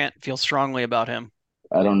know Grant feels strongly about him.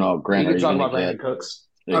 I don't know. Grant, you can talk about Brandon Cooks.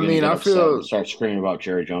 I feel start screaming about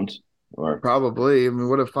Jerry Jones. Or probably. I mean,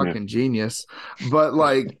 what a fucking genius. But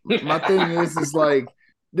like, my thing is like,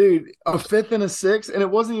 dude, a 5th and a 6th, and it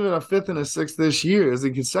wasn't even a 5th and a 6th this year. It was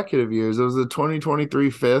in consecutive years. It was a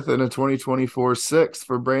 2023 5th and a 2024 6th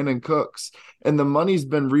for Brandon Cooks. And the money's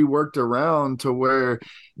been reworked around to where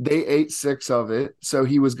they ate 6 of it. So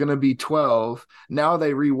he was going to be 12. Now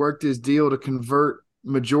they reworked his deal to convert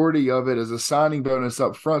majority of it as a signing bonus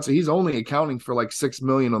up front. So he's only accounting for like $6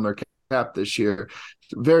 million on their cap this year.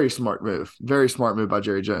 Very smart move by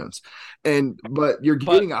Jerry Jones. But you're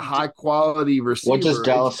getting a high quality receiver. What does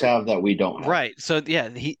Dallas have that we don't have? Right. So yeah,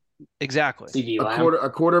 Exactly. CD a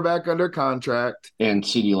Lamb. quarterback under contract, and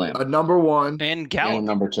CD Lamb a number one, And Gallup. and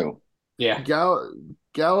number 2. Yeah.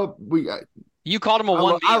 Gallup. You called him a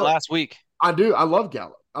I 1B I last week. I do. I love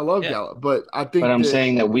Gallup. Gallup, but I think. But I'm that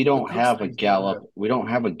saying that we the don't Cooks have a thing's gonna Gallup. happen. We don't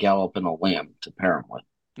have a Gallup and a Lamb to pair him with.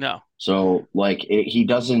 No. So he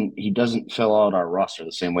doesn't fill out our roster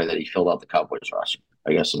the same way that he filled out the Cowboys roster.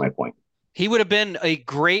 I guess is my point. He would have been a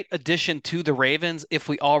great addition to the Ravens if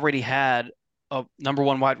we already had a number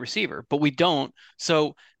one wide receiver, but we don't.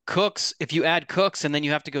 So Cooks, if you add Cooks and then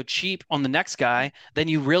you have to go cheap on the next guy, then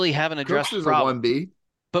you really haven't addressed Cooks is the a problem. 1B.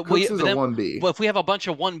 But Cooks is a 1B. But if we have a bunch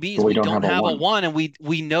of 1Bs, But we we don't don't have have a a one. 1, and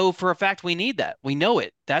we know for a fact we need that. We know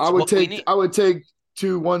it. That's I would what we take need. I would take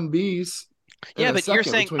 2 1Bs. Yeah, but you're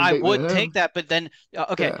saying I would take that, but then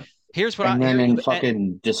okay, Yeah. here's what And I then here- in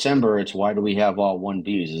fucking December, it's why do we have all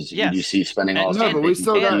 1Bs? Is Yes. EDC spending all And- his No, time but we making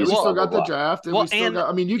still got KDs, we still blah, got blah, the blah. draft, and Well, we still and- got.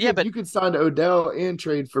 I mean, yeah, but- you could sign Odell and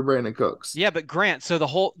trade for Brandon Cooks. Yeah, but Grant, so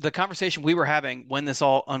the conversation we were having when this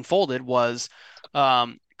all unfolded was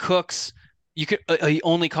Cooks, you could he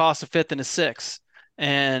only costs a fifth and a sixth,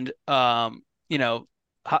 and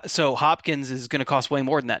so Hopkins is going to cost way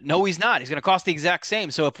more than that. No, he's not. He's going to cost the exact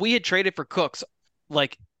same. So if we had traded for Cooks,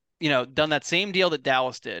 like done that same deal that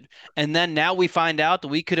Dallas did, and then now we find out that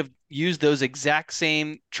we could have used those exact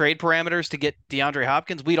same trade parameters to get DeAndre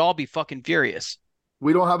Hopkins, we'd all be fucking furious.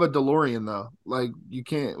 We don't have a DeLorean though. Like we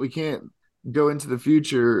can't go into the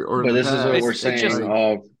future or. But this is what It's- we're it's saying.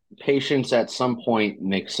 just- Patience at some point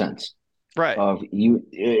makes sense. Right.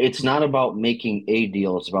 It's not about making a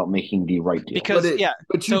deal; it's about making the right deal. Because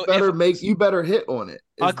But you so better if- you better hit on it. is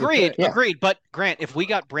the Agreed, thing. agreed. But Grant, if we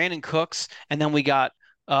got Brandon Cooks and then we got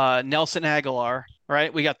Nelson Aguilar,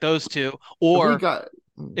 right? We got those two. Or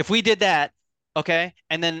if we did that, okay,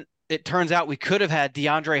 and then it turns out we could have had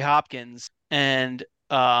DeAndre Hopkins and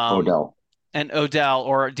Odell.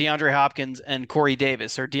 or DeAndre Hopkins and Corey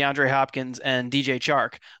Davis, or DeAndre Hopkins and DJ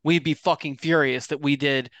Chark, we'd be fucking furious that we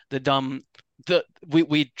did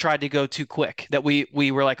we tried to go too quick, that we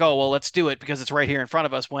were like, oh, well, let's do it because it's right here in front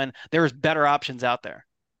of us, when there's better options out there.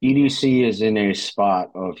 EDC is in a spot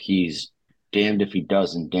of he's damned if he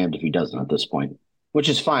does and damned if he doesn't at this point, which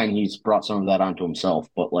is fine. He's brought some of that onto himself,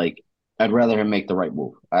 but I'd rather him make the right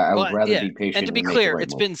move. I would rather be patient. And to be make clear, the right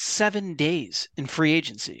it's move. been 7 days in free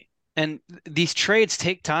agency, and these trades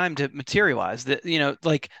take time to materialize. The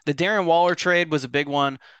Darren Waller trade was a big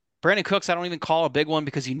one. Brandon Cooks, I don't even call a big one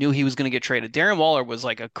because you knew he was going to get traded. Darren Waller was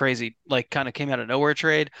like a crazy, kind of came out of nowhere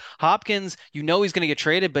trade. Hopkins, he's going to get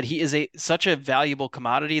traded, but he is such a valuable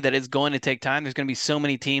commodity that it's going to take time. There's going to be so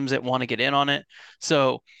many teams that want to get in on it.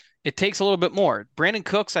 So it takes a little bit more. Brandon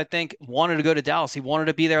Cooks, I think, wanted to go to Dallas. He wanted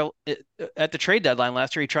to be there at the trade deadline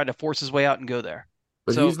last year. He tried to force his way out and go there.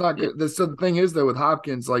 But he's not good. So the thing is, though, with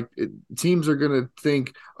Hopkins, teams are going to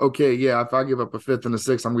think, okay, yeah, if I give up a fifth and a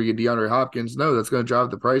sixth, I'm going to get DeAndre Hopkins. No, that's going to drive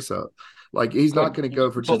the price up. He's not going to go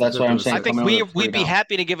for. So that's what I'm saying. I think we'd be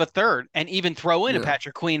happy to give a third and even throw in a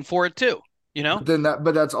Patrick Queen for it too.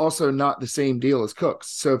 But that's also not the same deal as Cooks.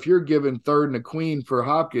 So if you're giving third and a queen for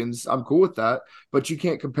Hopkins, I'm cool with that. But you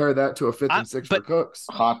can't compare that to a fifth and sixth for Cooks.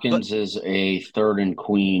 Hopkins is a third and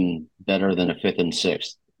queen better than a fifth and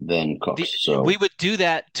sixth than Cooks. So we would do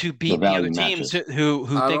that to beat the other teams who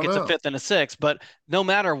think it's a fifth and a sixth. But no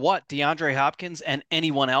matter what, DeAndre Hopkins and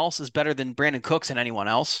anyone else is better than Brandon Cooks and anyone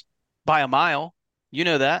else by a mile. You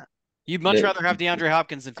know that. You'd much rather have DeAndre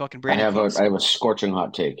Hopkins than fucking Brandon Cooks. I have a scorching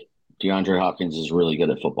hot take. DeAndre Hopkins is really good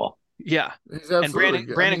at football. Yeah. And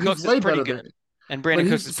Brandon Cooks is pretty good. And Brandon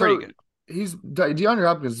Cooks is pretty good. DeAndre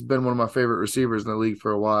Hopkins has been one of my favorite receivers in the league for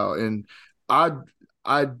a while. And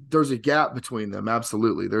there's a gap between them.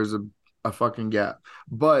 Absolutely. There's a fucking gap.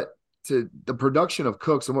 But to the production of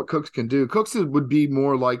Cooks and what Cooks can do, Cooks would be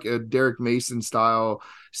more like a Derek Mason style,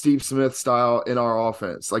 Steve Smith style in our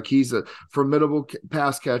offense. He's a formidable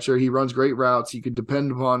pass catcher. He runs great routes. You can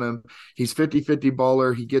depend upon him. He's 50-50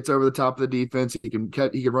 baller. He gets over the top of the defense. He can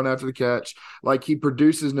run after the catch. He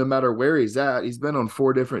produces no matter where he's at. He's been on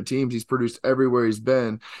 4 different teams. He's produced everywhere he's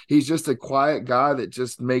been. He's just a quiet guy that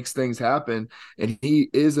just makes things happen. And he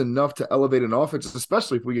is enough to elevate an offense,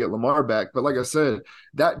 especially if we get Lamar back. But like I said,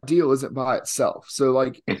 that deal isn't by itself. So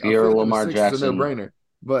if you're Lamar Jackson, it's a no-brainer.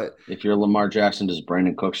 But if you're Lamar Jackson, does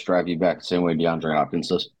Brandon Cooks drive you back the same way DeAndre Hopkins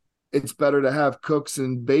does? It's better to have Cooks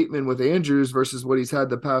and Bateman with Andrews versus what he's had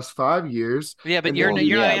the past 5 years. Yeah, but you're not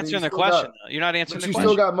answering the question. You're not answering the question. You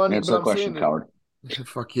still got money. Answer the question, coward.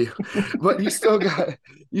 Fuck you. But you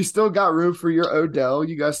still got room for your Odell.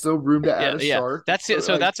 You got still room to add a Shark. That's it.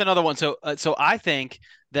 So that's another one. So I think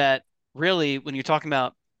that really when you're talking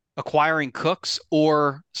about acquiring Cooks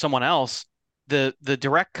or someone else, the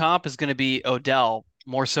direct comp is going to be Odell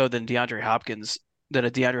more so than DeAndre Hopkins, than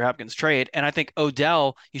a DeAndre Hopkins trade. And I think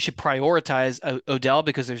Odell, you should prioritize Odell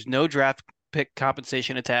because there's no draft pick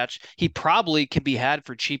compensation attached. He probably can be had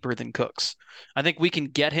for cheaper than Cooks. I think we can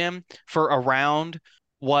get him for around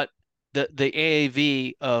what the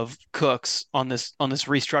AAV of Cooks on this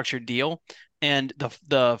restructured deal. And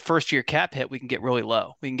the first year cap hit we can get really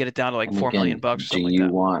low. We can get it down to like And $4 million again, or do something like you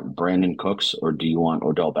that. want Brandon Cooks or do you want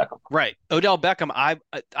Odell Beckham? Right. Odell Beckham,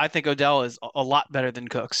 I think Odell is a lot better than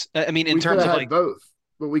Cooks. I mean, in We could terms have of had like both,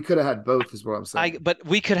 but we could have had both, is what I'm saying. but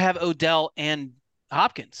we could have Odell and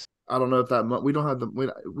Hopkins. I don't know if that we don't have the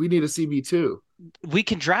we need a CB2. We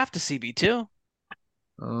can draft a CB too.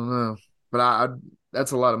 I don't know, but I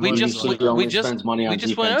that's a lot of We money. just EDC we only just spends money on we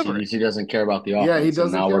just went defense. over it. EDC doesn't care about the offense. Yeah, he And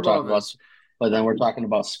doesn't now care we're talking about about, but then we're talking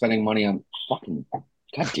about spending money on fucking. God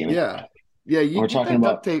damn it! Yeah, yeah. You We're get talking that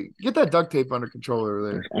about duct tape. Get that duct tape under control over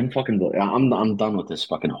there. I'm done with this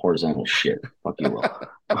fucking horizontal shit. Fuck you,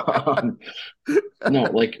 Will. No,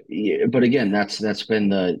 like, yeah, but again, that's been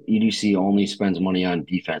the EDC only spends money on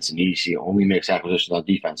defense, and EDC only makes acquisitions on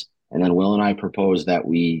defense. And then Will and I propose that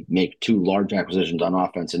we make 2 large acquisitions on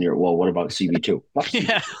offense, and you're, well, what about CB2?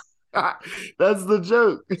 Yeah. That's the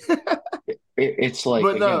joke. It's like,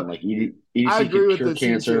 But again, no, like EDC I agree could with cure the CB2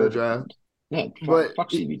 cancer. draft. Yeah, But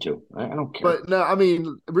fuck CB2. I don't care. But no, I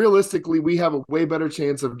mean, realistically, we have a way better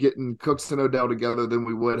chance of getting Cooks and Odell together than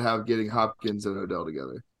we would have getting Hopkins and Odell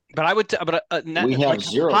together. But I would, We have like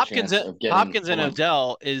zero Hopkins, chance of getting. Hopkins and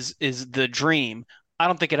Odell is the dream. I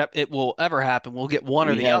don't think it will ever happen. We'll get one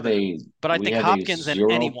or the other. But I think Hopkins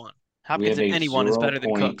and anyone is better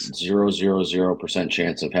than Cooks. 0.000%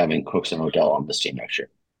 chance of having Cooks and Odell on this team next year.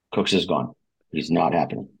 Cooks is gone. He's not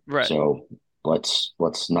happening. Right. So let's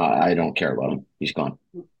not. I don't care about him. He's gone.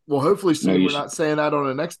 Well, hopefully soon No, we're not saying that on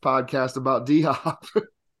the next podcast about D-Hop.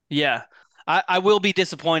 Yeah. I will be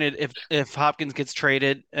disappointed if Hopkins gets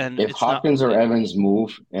traded and if Hopkins or Evans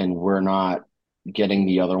move and we're not getting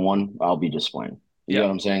the other one, I'll be disappointed. You know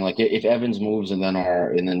what I'm saying? Like if Evans moves and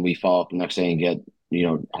then we follow up the next day and get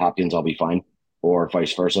Hopkins, I'll be fine, or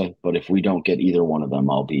vice versa. But if we don't get either one of them,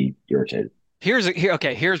 I'll be irritated.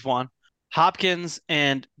 Here's one: Hopkins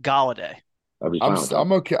and Galladay.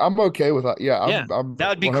 I'm okay. I'm okay with that. Yeah, I'm that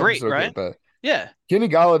would be great, right? Yeah. Kenny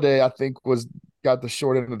Galladay, I think, got the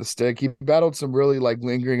short end of the stick. He battled some really like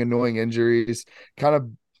lingering, annoying injuries. Kind of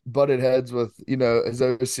butted heads with his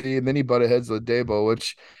OC, and then he butted heads with Dabo,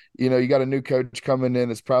 which you got a new coach coming in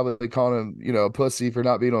that's probably calling him a pussy for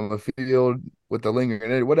not being on the field with the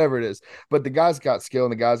lingering, whatever it is. But the guy's got skill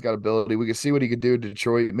and the guy's got ability. We can see what he could do in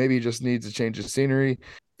Detroit. Maybe he just needs to change the scenery.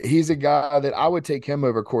 He's a guy that I would take him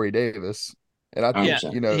over Corey Davis. And I think, I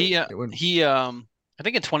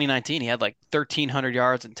think in 2019 he had like 1,300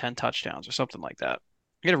 yards and 10 touchdowns or something like that.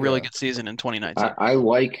 He had a really good season in 2019.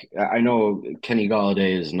 I know Kenny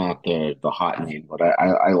Galladay is not the hot name, but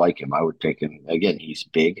I like him. I would take him. Again, he's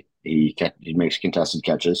big. He makes contested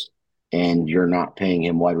catches, and you're not paying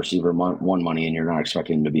him wide receiver one money, and you're not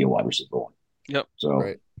expecting him to be a wide receiver one. Yep.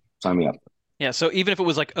 So sign me up. Yeah, so even if it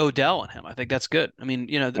was like Odell and him, I think that's good. I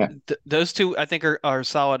mean, those two I think are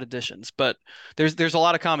solid additions, but there's a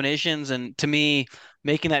lot of combinations, and to me,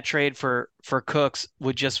 making that trade for Cooks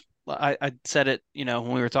would just I said it,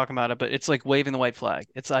 when we were talking about it, but it's like waving the white flag.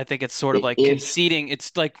 I think it's sort of like conceding.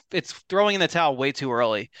 It's like it's throwing in the towel way too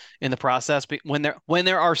early in the process. But when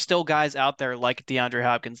there are still guys out there like DeAndre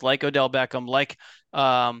Hopkins, like Odell Beckham, like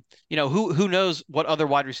who knows what other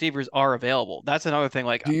wide receivers are available. That's another thing.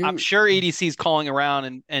 Like I'm sure EDC is calling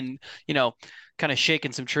around and kind of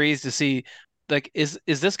shaking some trees to see like is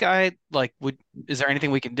this guy like is there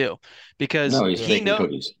anything we can do? Because he knows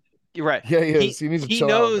cookies. You're right. Yeah, he is.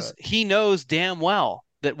 He knows damn well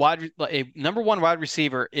that a number one wide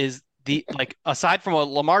receiver is like aside from a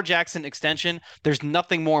Lamar Jackson extension, there's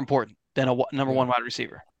nothing more important than a number one wide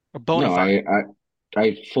receiver.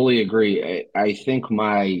 I fully agree. I think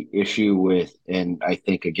my issue with, and I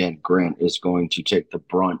think again, Grant is going to take the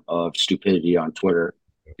brunt of stupidity on Twitter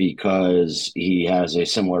because he has a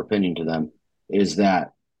similar opinion to them, is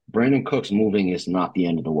that Brandon Cooks moving is not the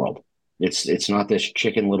end of the world. It's not this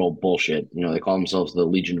chicken little bullshit. They call themselves the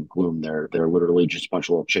Legion of Gloom. They're literally just a bunch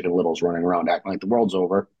of little chicken littles running around acting like the world's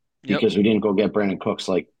over because we didn't go get Brandon Cooks.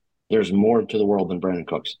 Like there's more to the world than Brandon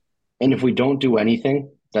Cooks. And if we don't do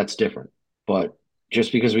anything, that's different. But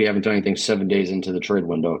just because we haven't done anything 7 days into the trade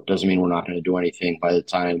window doesn't mean we're not going to do anything by the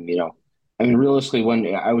time, I mean, realistically,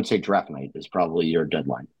 when I would say draft night is probably your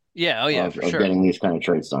deadline. Yeah, for sure. Getting these kind of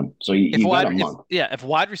trades done. So you got a month. If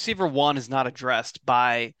wide receiver 1 is not addressed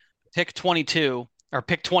by pick 22 or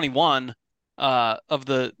pick 21 of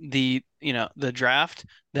the draft,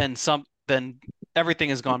 then everything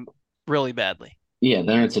has gone really badly. Yeah,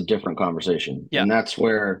 then it's a different conversation. Yeah. And that's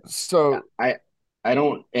where So I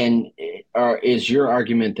don't and is your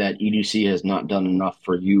argument that EDC has not done enough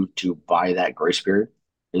for you to buy that grace period?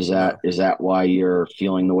 no, Is that why you're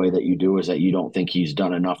feeling the way that you do? Is that you don't think he's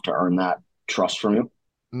done enough to earn that trust from you?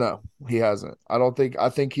 no, he hasn't. I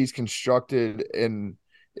think he's constructed and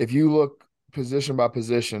if you look position by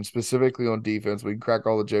position, specifically on defense, we can crack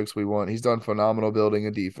all the jokes we want. He's done phenomenal building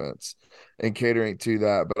a defense and catering to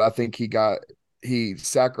that. But I think he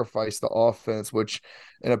sacrificed the offense, which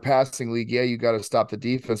in a passing league, yeah, you got to stop the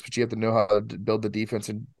defense, but you have to know how to build the defense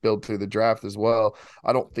and build through the draft as well.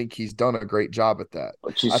 I don't think he's done a great job at that.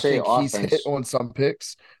 But you I say think he's hit offense, on some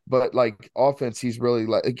picks, but like offense, he's really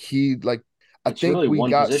I it's think really we one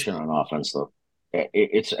got position on offense though.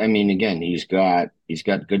 It's I mean, again, he's got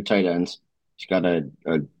good tight ends. He's got a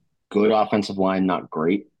good offensive line, not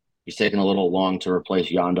great. He's taken a little long to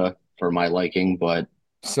replace Yonda for my liking, but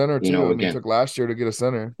center you too. know, I mean, it again, took last year to get a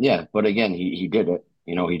center, yeah, but again, he did it.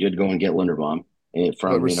 You know, he did go and get Linderbaum but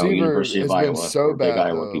from, receiver University of has been Iowa. so We're big bad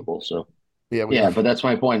Iowa though. people, so Yeah, we yeah, are. but that's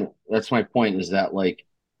my point. That's my point is that like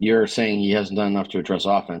you're saying he hasn't done enough to address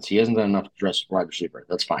offense. He hasn't done enough to address wide receiver.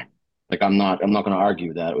 That's fine. Like I'm not going to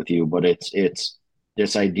argue that with you, but it's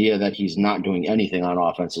this idea that he's not doing anything on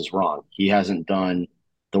offense is wrong. He hasn't done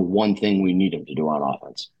the one thing we need him to do on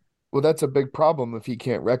offense. Well, that's a big problem if he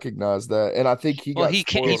can't recognize that. And I think he Well, got he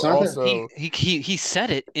can't. spoiled It's not that, also, He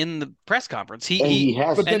said it in the press conference. and He he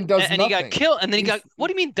has but then does and he got nothing. killed, and then he got. He's What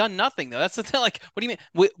do you mean done nothing though? That's the thing. Like, what do you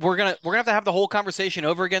mean? We're gonna have to have the whole conversation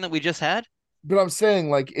over again that we just had. But I'm saying,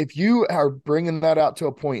 like, if you are bringing that out to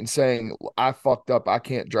a point and saying, I fucked up, I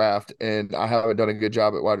can't draft, and I haven't done a good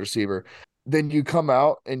job at wide receiver, then you come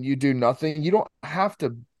out and you do nothing. You don't have to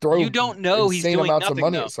You throw don't know he's insane doing amounts of nothing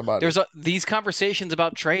money though. at somebody. These conversations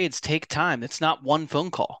about trades take time. It's not one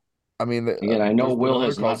phone call. I mean, again, I know those Will other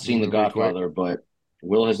has not calls seen The move pretty quick. Godfather, but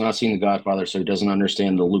Will has not seen The Godfather, so he doesn't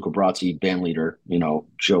understand the Luca Brasi band leader,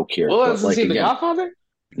 joke here. Will But hasn't like seen The again, Godfather?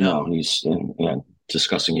 no, No. he's yeah,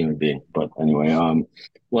 disgusting human being. But anyway,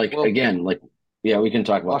 like Well, again, like yeah, we can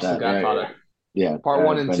talk about watch The that. Godfather. Yeah, Part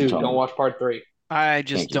one I've and been two. Don't telling. watch part three. I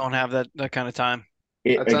just Thank you. don't have that kind of time.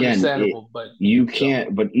 That's understandable, but You still.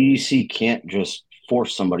 can't, but EDC can't just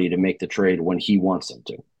force somebody to make the trade when he wants them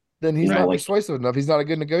to. Then he's You know, not like persuasive enough. He's not a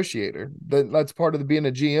good negotiator. That's part of being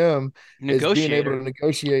a GM is being able Negotiator. to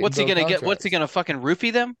negotiate and What's he build gonna get? What's he contracts. gonna fucking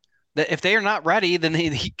roofie them? That if they are not ready, then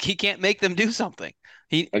he can't make them do something.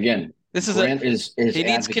 He again, this is a Grant is he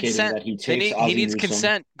needs advocating consent. that he They takes need he Ozzie needs Newsome.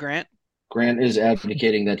 consent, Grant. Grant is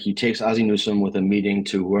advocating that he takes Ozzie Newsome with a meeting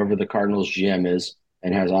to whoever the Cardinals GM is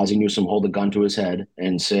and has Ozzie Newsome hold a gun to his head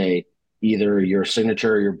and say, either your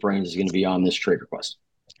signature or your brains is going to be on this trade request.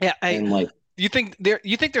 Yeah, And like, you think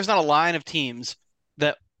there's not a line of teams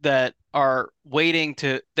that are waiting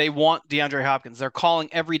to they want DeAndre Hopkins. They're calling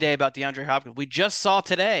every day about DeAndre Hopkins. We just saw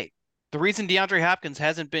today the reason DeAndre Hopkins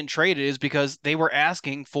hasn't been traded is because they were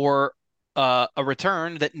asking for a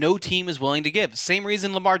return that no team is willing to give. Same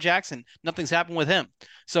reason Lamar Jackson, nothing's happened with him.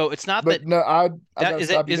 So it's not that But no, I that gotta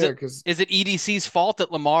stop you there because is it EDC's fault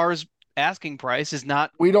that Lamar's asking price is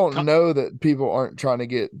not we don't know that people aren't trying to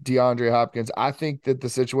get DeAndre Hopkins. I think that the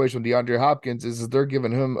situation with DeAndre Hopkins is that they're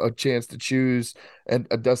giving him a chance to choose a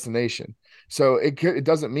destination. So it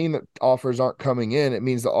doesn't mean that offers aren't coming in. It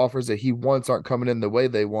means the offers that he wants aren't coming in the way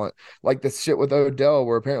they want. Like the shit with Odell,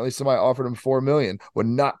 where apparently somebody offered him 4 million. Would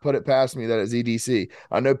not put it past me that it's EDC.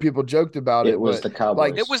 I know people joked about it it, was but the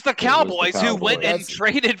like it Cowboys. was the It was the Cowboys who went and Cowboys. that's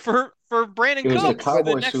traded for Brandon It was the Cooks the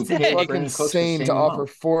Cowboys next who paid day. fucking Brandon Cooks the insane to same offer amount.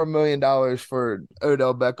 $4 million for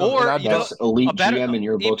Odell Beckham. And Or I don't. That's a elite better GM in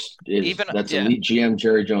your books. even That's yeah elite GM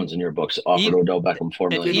Jerry Jones in your books offered even, Odell Beckham $4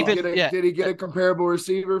 million. even yeah Did he get a comparable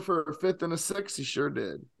receiver for a fifth and a sixth? He sure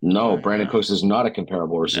did. No, yeah Brandon Cooks is not a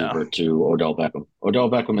comparable receiver no to Odell Beckham. Odell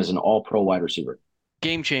Beckham is an all-pro wide receiver.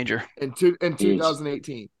 game changer. In He is.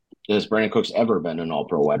 2018, Has Brandon Cooks ever been an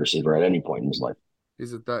all-pro wide receiver at any point in his life?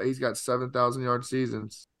 he's got 7,000 yard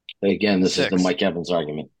seasons. Again, this is the 6. Mike Evans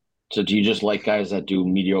argument. So do you just like guys that do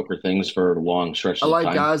mediocre things for long stretches I of like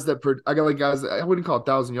time? guys that I got like guys that I wouldn't call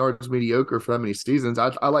 1,000 yards mediocre for that many seasons. I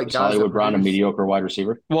like Is guys that Hollywood Brown a produce. mediocre wide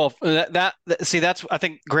receiver? Well, see that's I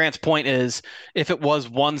think Grant's point is if it was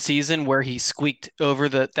one season where he squeaked over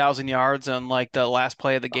the 1,000 yards on like the last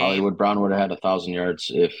play of the game. Hollywood Brown would have had 1,000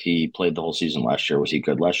 yards if he played the whole season last year. Was he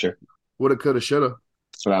good last year? Woulda, coulda, shoulda.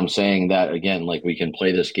 But I'm saying that again, like we can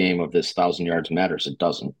play this game of this 1,000 yards matters. It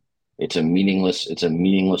doesn't. It's a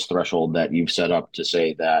meaningless threshold that you've set up to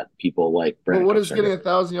say that people like But Brandon what Cooks does are getting good.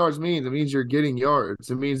 1,000 yards mean? It means you're getting yards.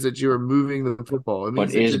 It means that you are moving the football. It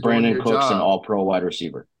means But that is you're doing Brandon your Cooks an job. all-pro wide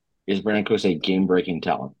receiver? Is Brandon Cooks a game-breaking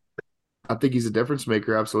talent? I think he's a difference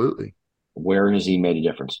maker. Absolutely. Where has he made a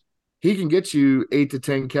difference? He can get you 8 to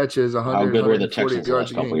 10 catches, How 100, good were the 140 Texans the yards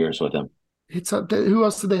last a couple of game. years with him? Who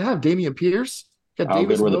else did they have? Damian Pierce? Got How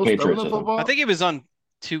Davis good were the Mills throwing Patriots the with him? football. I think he was on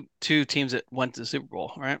two teams that went to the Super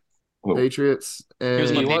Bowl, right? Who? Patriots and He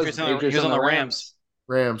was on the He was Patriots. He was on the Rams.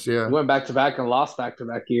 Rams, yeah. He went back to back and lost back to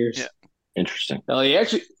back years. Yeah. Interesting. Well, he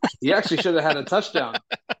actually should have had a touchdown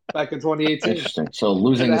back in 2018. Interesting. So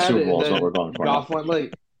losing the Should have had Super it, Bowl and is what then we're going for Goff now. went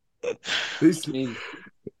late. These- I mean,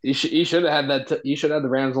 you should have had that. You should have had the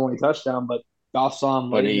Rams only touchdown, but Goff saw him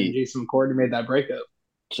But late, and Jason McCourty made that breakup.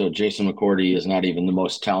 So Jason McCourty is not even the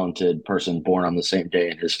most talented person born on the same day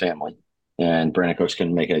in his family, and Brandon Cooks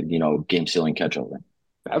can make a game sealing catch over him.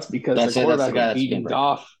 That's because That's the it. That's quarterback the guy was that's beating getting break.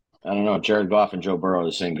 Goff. I don't know. Jared Goff and Joe Burrow are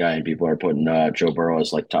the same guy, and people are putting Joe Burrow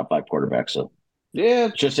as like top 5 quarterback. So Yeah,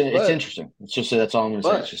 it's interesting. It's just that's all I'm going to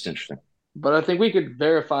say. It's just interesting. But I think we could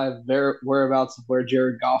verify whereabouts of where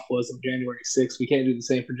Jared Goff was on January 6th. We can't do the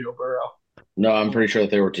same for Joe Burrow. No, I'm pretty sure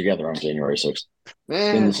that they were together on January 6th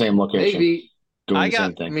Man, in the same location, maybe. doing I the got-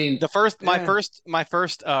 same thing. I mean, My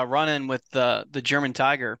first run-in with the German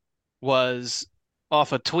Tiger was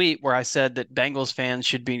off a tweet where I said that Bengals fans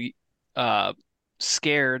should be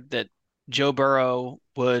scared that Joe Burrow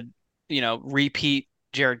would, repeat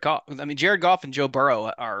Jared Goff. I mean, Jared Goff and Joe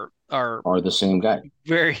Burrow are the same guy.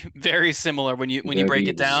 very, very similar when you They're break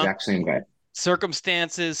the it down. exact same guy.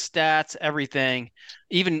 Circumstances, stats, everything.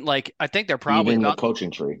 Even I think they're probably Even about the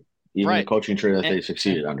coaching tree. Even Right. the coaching tree that they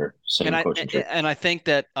succeeded under. Same coaching tree. and I think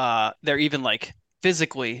that they're even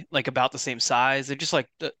physically about the same size. They're just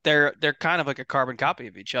they're kind of like a carbon copy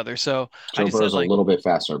of each other. So I Joe just Burrow's said a little bit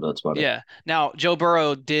faster, but that's about it. yeah. Now Joe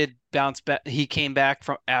Burrow did bounce back. He came back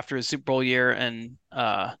from after his Super Bowl year and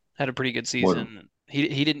had a pretty good season.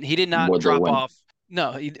 He did not Would they drop win? off.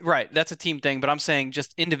 No, right. That's a team thing. But I'm saying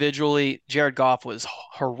just individually, Jared Goff was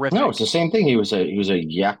horrific. No, it's the same thing. He was a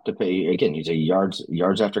yak to pay. Again, he's a yards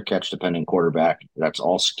after catch dependent quarterback. That's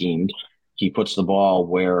all schemed. He puts the ball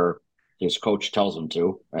where his coach tells him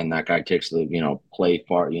to, and that guy takes the play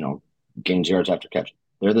far, gains yards after catch.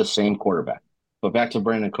 They're the same quarterback. But back to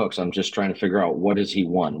Brandon Cooks, I'm just trying to figure out what has he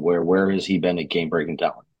won? Where has he been at game breaking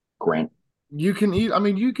talent? Grant. You can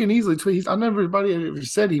easily tweet. I never everybody ever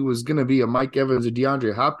said he was going to be a Mike Evans or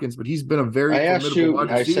DeAndre Hopkins, but he's been a very formidable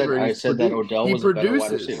wide receiver. I said that Odell was a better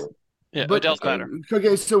wide receiver. Yeah, But, Odell's better.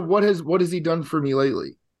 Okay, so what has he done for me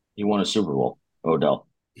lately? He won a Super Bowl, Odell.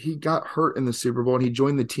 He got hurt in the Super Bowl and he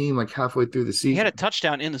joined the team halfway through the season. He had a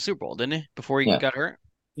touchdown in the Super Bowl, didn't he? Before he got hurt.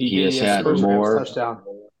 He has had more touchdown.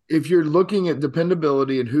 If you're looking at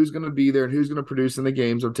dependability and who's going to be there and who's going to produce in the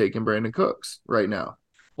games, I'm taking Brandon Cooks right now.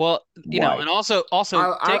 Well, and also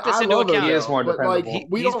take this into account. He is more dependable.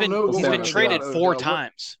 He's been traded 4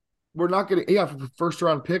 times. We're not going to for first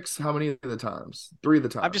round picks. How many of the times? 3 of the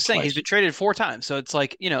times. I'm just saying he's been traded 4 times. So it's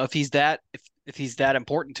if he's that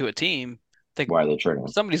important to a team, I think why are they trading him?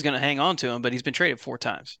 Somebody's going to hang on to him. But he's been traded 4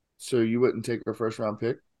 times. So you wouldn't take a first round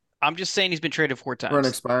pick? I'm just saying he's been traded 4 times For an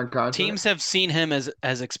expiring contract. Teams have seen him as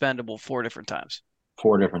expendable 4 different times.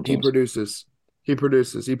 4 different teams. He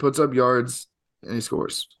produces. He puts up yards and he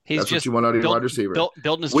scores. That's just what you want out of your wide receiver.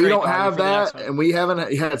 Building his we trade don't value have for the next that, one. and we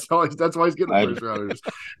haven't. Yeah, that's why he's getting the first rounders.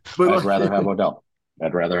 But I'd rather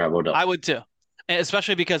have Odell. I would too, and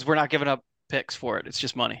especially because we're not giving up picks for it. It's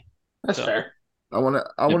just money. That's fair. I want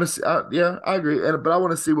to see. Yeah, I agree. But I want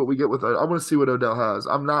to see what we get with. I want to see what Odell has.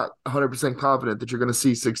 I'm not 100% confident that you're going to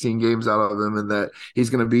see 16 games out of him and that he's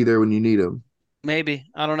going to be there when you need him. Maybe.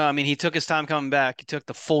 I don't know. I mean, he took his time coming back. He took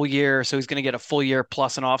the full year, so he's going to get a full year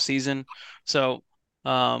plus an off season. So,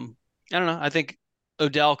 I don't know. I think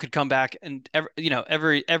Odell could come back, and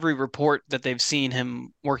every report that they've seen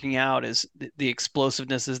him working out is the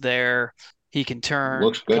explosiveness is there. He can turn.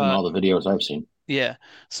 Looks good in all the videos I've seen. Yeah.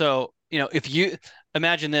 So, if you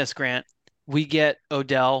imagine this, Grant, we get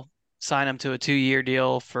Odell, sign him to a 2-year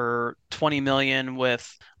deal for $20 million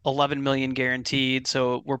with $11 million guaranteed.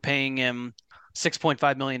 So we're paying him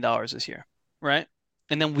 $6.5 million this year, right?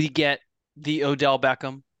 And then we get the Odell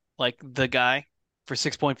Beckham, the guy, for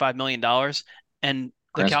 $6.5 million. And the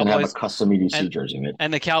Grant's Cowboys gonna have a custom EDC jersey made.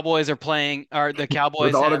 And the Cowboys are playing, or the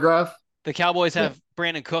Cowboys with autograph. The Cowboys have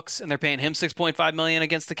Brandon Cooks, and they're paying him $6.5 million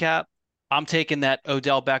against the cap. I'm taking that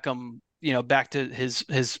Odell Beckham, back to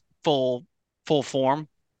his full form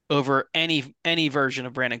over any version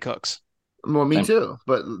of Brandon Cooks. Well, me too.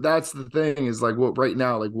 But that's the thing is what right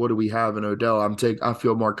now, what do we have in Odell? I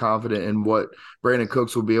feel more confident in what Brandon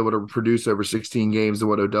Cooks will be able to produce over 16 games than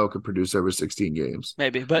what Odell could produce over 16 games.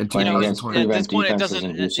 Maybe, but at this point it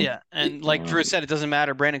doesn't. Yeah, and like Drew said, it doesn't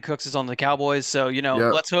matter. Brandon Cooks is on the Cowboys, so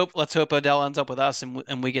let's hope Odell ends up with us,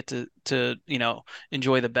 and we get to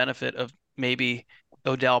enjoy the benefit of maybe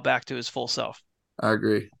Odell back to his full self. I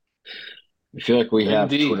agree. I feel like we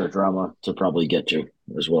have Indeed. Twitter drama to probably get to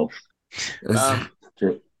as well. Um,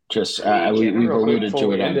 Just Can we've real quick alluded before to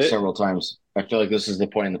we end it it. several times. I feel like this is the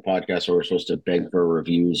point in the podcast where we're supposed to beg for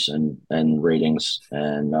reviews and ratings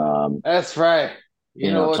and That's right.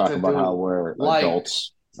 You know what talk to about do. how we're Like,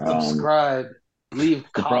 adults. subscribe, leave The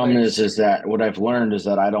comments. problem is that what I've learned is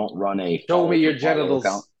that I don't run a Show follow me your for follow genitals.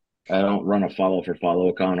 account. I don't run a follow for follow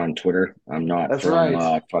account on Twitter. I'm not That's from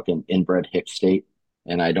right. fucking inbred hick state,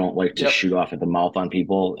 and I don't like to Yep. shoot off at the mouth on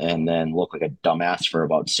people and then look like a dumbass for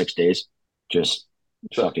about 6 days. Just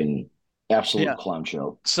fucking absolute Yeah. clown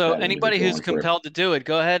show. So That anybody individual who's on Twitter. compelled to do it,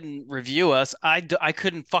 go ahead and review us. I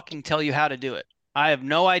couldn't fucking tell you how to do it. I have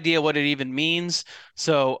no idea what it even means.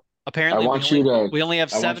 So apparently I want you to we only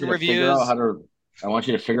have I want 7 you to reviews. figure out how to. I want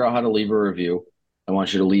you to figure out how to leave a review. I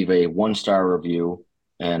want you to leave a 1-star review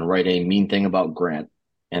and write a mean thing about Grant,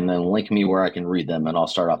 and then link me where I can read them, and I'll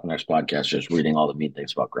start off the next podcast just reading all the mean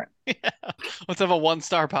things about Grant. Let's have a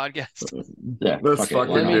 1-star podcast. Yeah, Let's fuck it.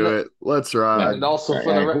 fucking do it. Let's ride. And also Who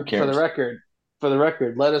for the cares?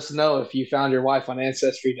 record, let us know if you found your wife on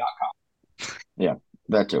Ancestry.com. Yeah,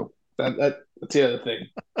 that too. That's the other thing.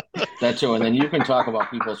 That too. And then you can talk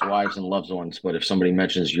about people's wives and loved ones, but if somebody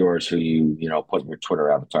mentions yours who you put in your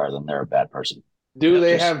Twitter avatar, then they're a bad person. Do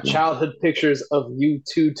they just- have childhood pictures of you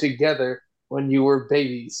two together when you were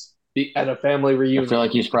babies at a family I reunion? feel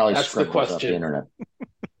like he's probably That's the spread this off the question. internet.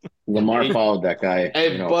 Lamar followed that guy,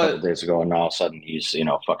 Hey, a but- couple days ago, and now all of a sudden he's,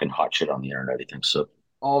 fucking hot shit on the internet. He thinks so.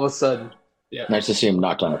 All of a sudden, yeah, Nice to see him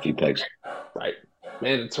knock down a few pegs. right.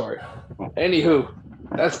 Mandatory. Anywho,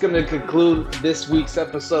 that's going to conclude this week's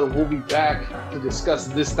episode. We'll be back to discuss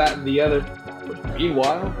this, that, and the other. But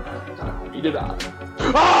meanwhile, read it out.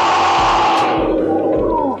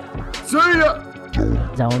 See ya!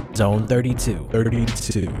 Zone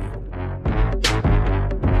 32.